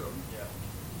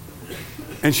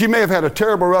 And she may have had a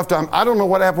terrible rough time. I don't know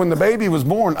what happened when the baby was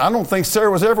born. I don't think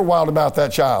Sarah was ever wild about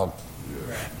that child.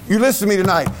 You listen to me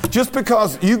tonight. Just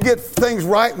because you get things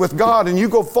right with God and you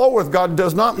go forward with God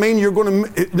does not mean you're going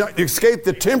to escape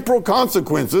the temporal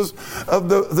consequences of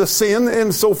the sin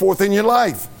and so forth in your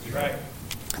life. Right.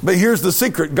 But here's the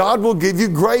secret. God will give you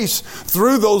grace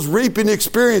through those reaping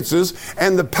experiences,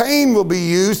 and the pain will be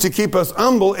used to keep us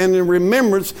humble and in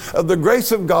remembrance of the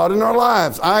grace of God in our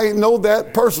lives. I know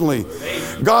that personally.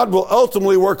 God will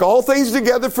ultimately work all things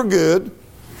together for good.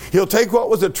 He'll take what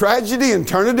was a tragedy and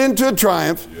turn it into a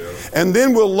triumph. And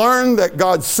then we'll learn that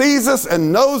God sees us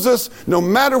and knows us no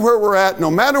matter where we're at,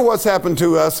 no matter what's happened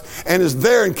to us, and is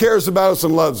there and cares about us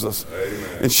and loves us.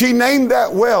 Amen. And she named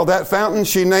that well, that fountain,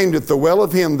 she named it the well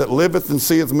of him that liveth and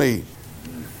seeth me.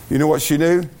 You know what she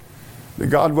knew? That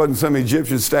God wasn't some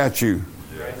Egyptian statue.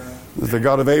 That the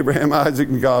God of Abraham, Isaac,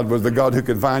 and God was the God who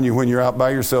can find you when you're out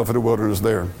by yourself in the wilderness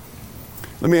there.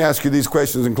 Let me ask you these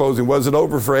questions in closing. Was it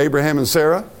over for Abraham and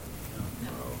Sarah?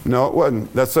 No, it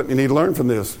wasn't. That's something you need to learn from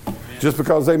this. Just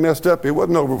because they messed up, it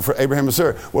wasn't over for Abraham and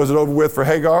Sarah. Was it over with for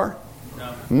Hagar?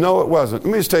 No, it wasn't.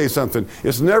 Let me just tell you something.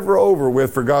 It's never over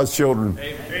with for God's children.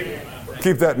 Amen.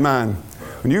 Keep that in mind.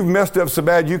 When you've messed up so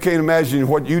bad you can't imagine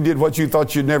what you did, what you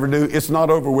thought you'd never do, it's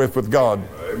not over with God.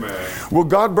 Amen. Will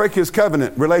God break his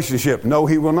covenant relationship? No,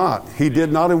 he will not. He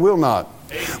did not and will not.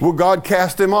 Will God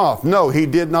cast them off? No, he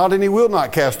did not and he will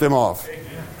not cast them off.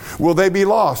 Will they be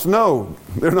lost? No,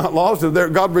 they're not lost.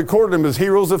 God recorded them as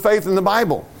heroes of faith in the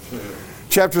Bible.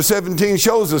 Chapter 17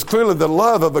 shows us clearly the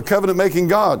love of a covenant-making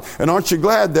God. And aren't you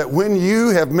glad that when you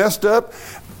have messed up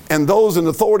and those in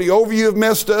authority over you have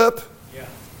messed up,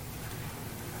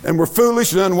 and were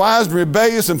foolish and unwise and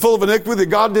rebellious and full of iniquity,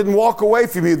 that God didn't walk away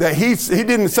from you, that he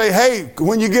didn't say, hey,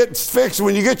 when you get fixed,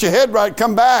 when you get your head right,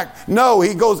 come back. No,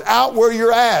 he goes out where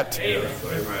you're at. Amen.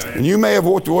 And you may have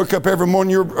to wake up every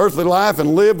morning in your earthly life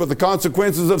and live with the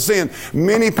consequences of sin.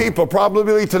 Many people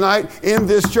probably tonight in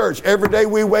this church, every day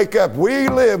we wake up, we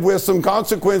live with some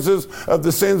consequences of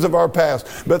the sins of our past.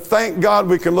 But thank God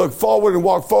we can look forward and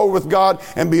walk forward with God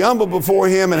and be humble before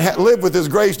him and live with his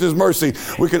grace and his mercy.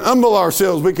 We can humble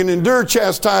ourselves. We can endure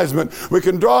chastisement. We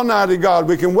can draw nigh to God.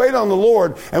 We can wait on the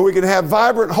Lord, and we can have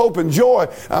vibrant hope and joy.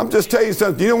 I'm just telling you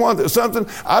something. You know what? Something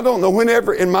I don't know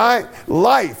whenever in my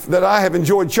life that I have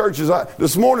enjoyed churches.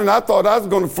 This morning I thought I was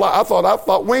going to fly. I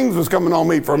thought wings was coming on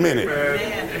me for a minute.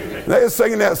 Amen. They were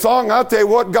singing that song. I'll tell you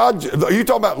what, God, you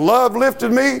talk about love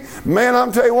lifted me. Man,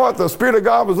 I'm telling you what, the Spirit of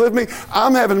God was lifting me.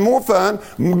 I'm having more fun,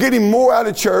 getting more out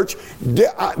of church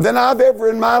than I've ever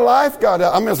in my life got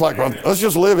out. I mean, it's like, well, let's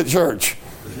just live at church.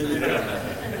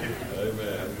 Amen.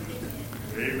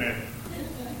 Amen.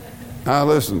 Now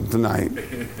listen tonight.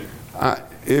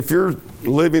 If you're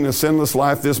living a sinless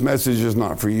life, this message is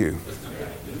not for you.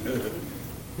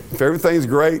 If everything's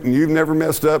great and you've never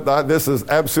messed up, this is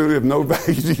absolutely of no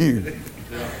value to you.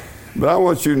 But I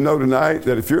want you to know tonight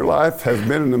that if your life has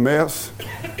been in a mess,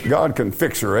 God can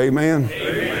fix her. Amen?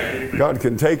 Amen. God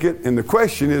can take it. And the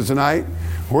question is tonight,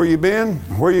 where you been?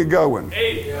 Where you going?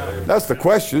 Amen. That's the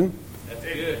question.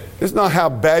 It's not how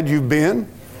bad you've been,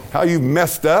 how you've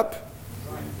messed up.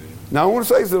 Now I want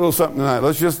to say a little something tonight.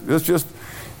 Let's just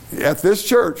at this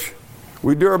church,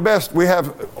 we do our best.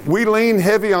 We lean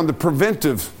heavy on the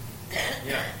preventive.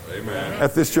 Amen.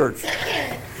 At this church.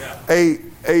 A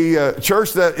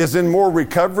church that is in more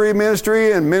recovery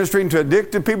ministry and ministering to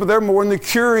addicted people, they're more in the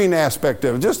curing aspect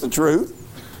of it. Just the truth.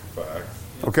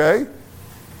 Okay?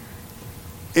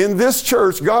 In this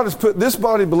church, God has put this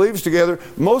body of believers together,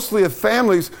 mostly of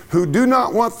families who do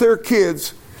not want their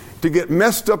kids to get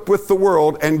messed up with the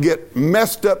world and get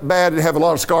messed up bad and have a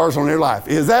lot of scars on their life.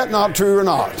 Is that not true or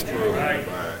not?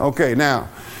 Okay, now,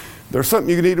 there's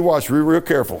something you need to watch real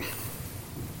careful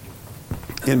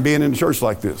in being in a church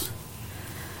like this.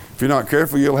 If you're not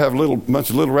careful, you'll have a bunch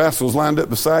of little rascals lined up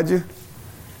beside you,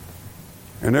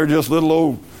 and they're just little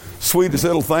old sweetest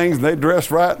little things, and they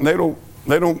dress right, and they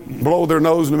don't blow their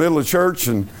nose in the middle of church,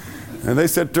 and they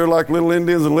sit there like little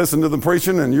Indians and listen to the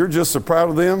preaching, and you're just so proud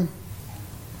of them.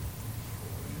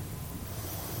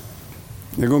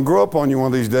 They're going to grow up on you one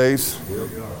of these days.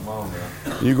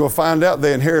 You're going to find out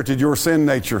they inherited your sin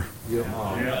nature.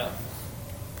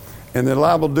 And they're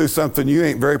liable to do something you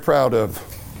ain't very proud of.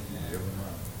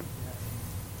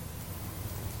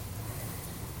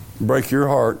 Break your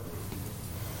heart.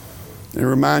 And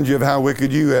remind you of how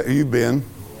wicked you've been.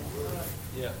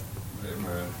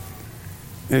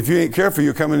 And if you ain't careful,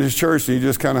 you come into this church and you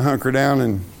just kind of hunker down,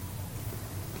 and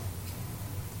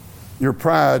your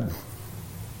pride.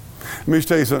 Let me just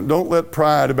tell you something. Don't let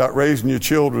pride about raising your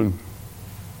children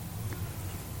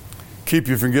keep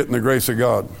you from getting the grace of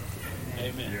God.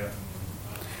 Amen.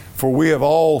 For we have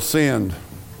all sinned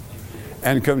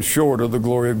and come short of the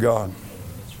glory of God.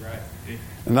 That's right.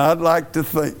 And I'd like to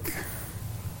think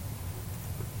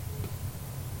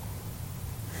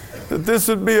that this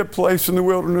would be a place in the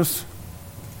wilderness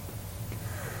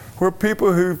where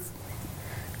people who,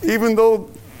 even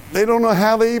though they don't know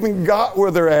how they even got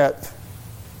where they're at,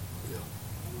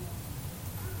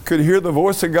 could hear the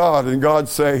voice of God and God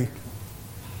say,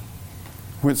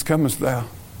 "Whence comest thou?"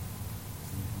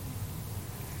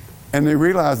 And they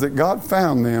realize that God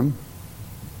found them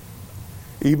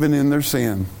even in their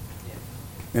sin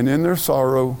and in their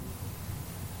sorrow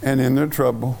and in their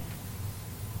trouble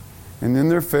and in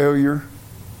their failure.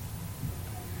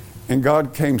 And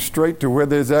God came straight to where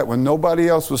they're at when nobody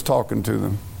else was talking to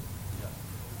them.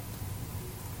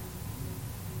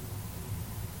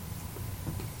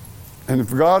 And if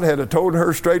God had told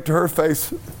her straight to her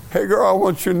face, "Hey girl, I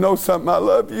want you to know something, I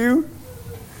love you,"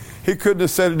 He couldn't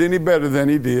have said it any better than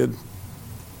He did.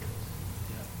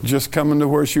 Just coming to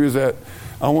where she was at.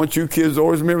 I want you kids to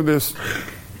always remember this.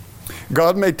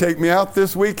 God may take me out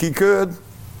this week. He could.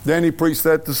 Danny preached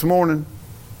that this morning.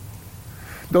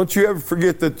 Don't you ever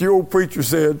forget that your old preacher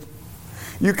said,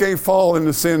 you can't fall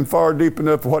into sin far deep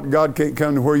enough for what God can't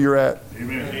come to where you're at.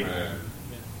 Amen.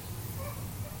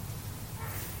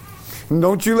 And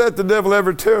don't you let the devil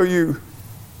ever tell you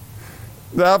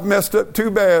that I've messed up too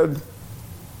bad.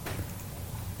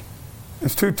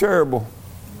 It's too terrible.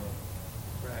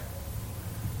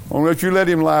 Don't let you let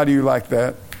him lie to you like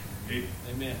that.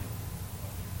 Amen.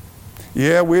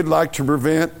 Yeah, we'd like to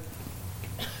prevent,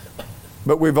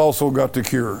 but we've also got to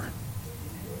cure.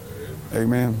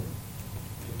 Amen.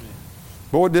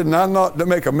 Boy, didn't I not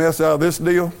make a mess out of this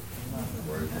deal?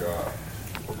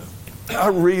 I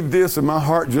read this and my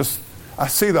heart I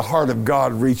see the heart of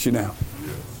God reaching out.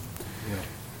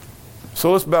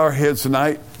 So let's bow our heads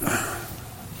tonight.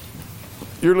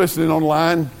 You're listening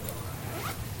online.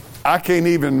 I can't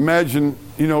even imagine,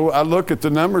 I look at the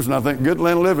numbers and I think, good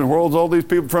land of living, where's all these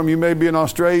people from? You may be in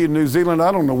Australia, New Zealand,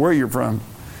 I don't know where you're from.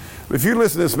 But if you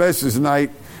listen to this message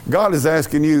tonight, God is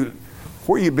asking you,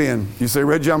 where you been? You say,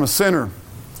 Reggie, I'm a sinner.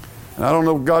 And I don't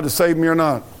know if God has saved me or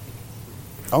not.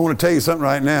 I want to tell you something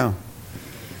right now.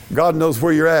 God knows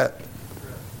where you're at.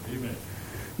 Amen.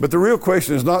 But the real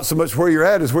question is not so much where you're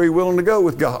at, as where you're willing to go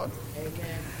with God. Amen.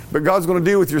 But God's going to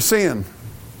deal with your sin.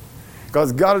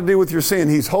 God's got to deal with your sin.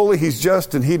 He's holy, He's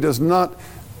just, and He does not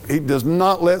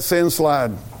let sin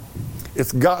slide.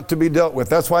 It's got to be dealt with.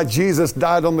 That's why Jesus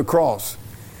died on the cross.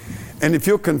 And if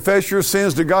you'll confess your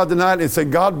sins to God tonight and say,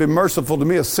 God, be merciful to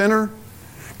me, a sinner,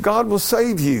 God will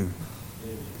save you.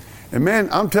 And man,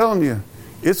 I'm telling you,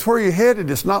 it's where you're headed.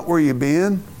 It's not where you've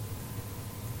been.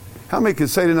 How many could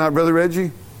say tonight, Brother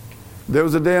Reggie, there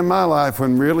was a day in my life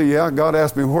when really, God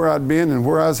asked me where I'd been and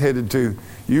where I was headed to.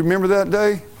 You remember that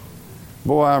day?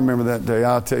 Boy, I remember that day.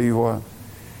 I'll tell you what.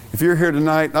 If you're here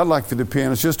tonight, I'd like for the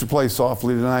pianist just to play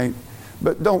softly tonight.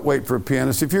 But don't wait for a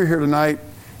pianist. If you're here tonight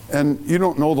and you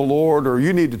don't know the Lord or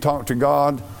you need to talk to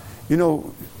God,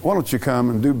 why don't you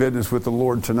come and do business with the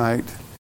Lord tonight?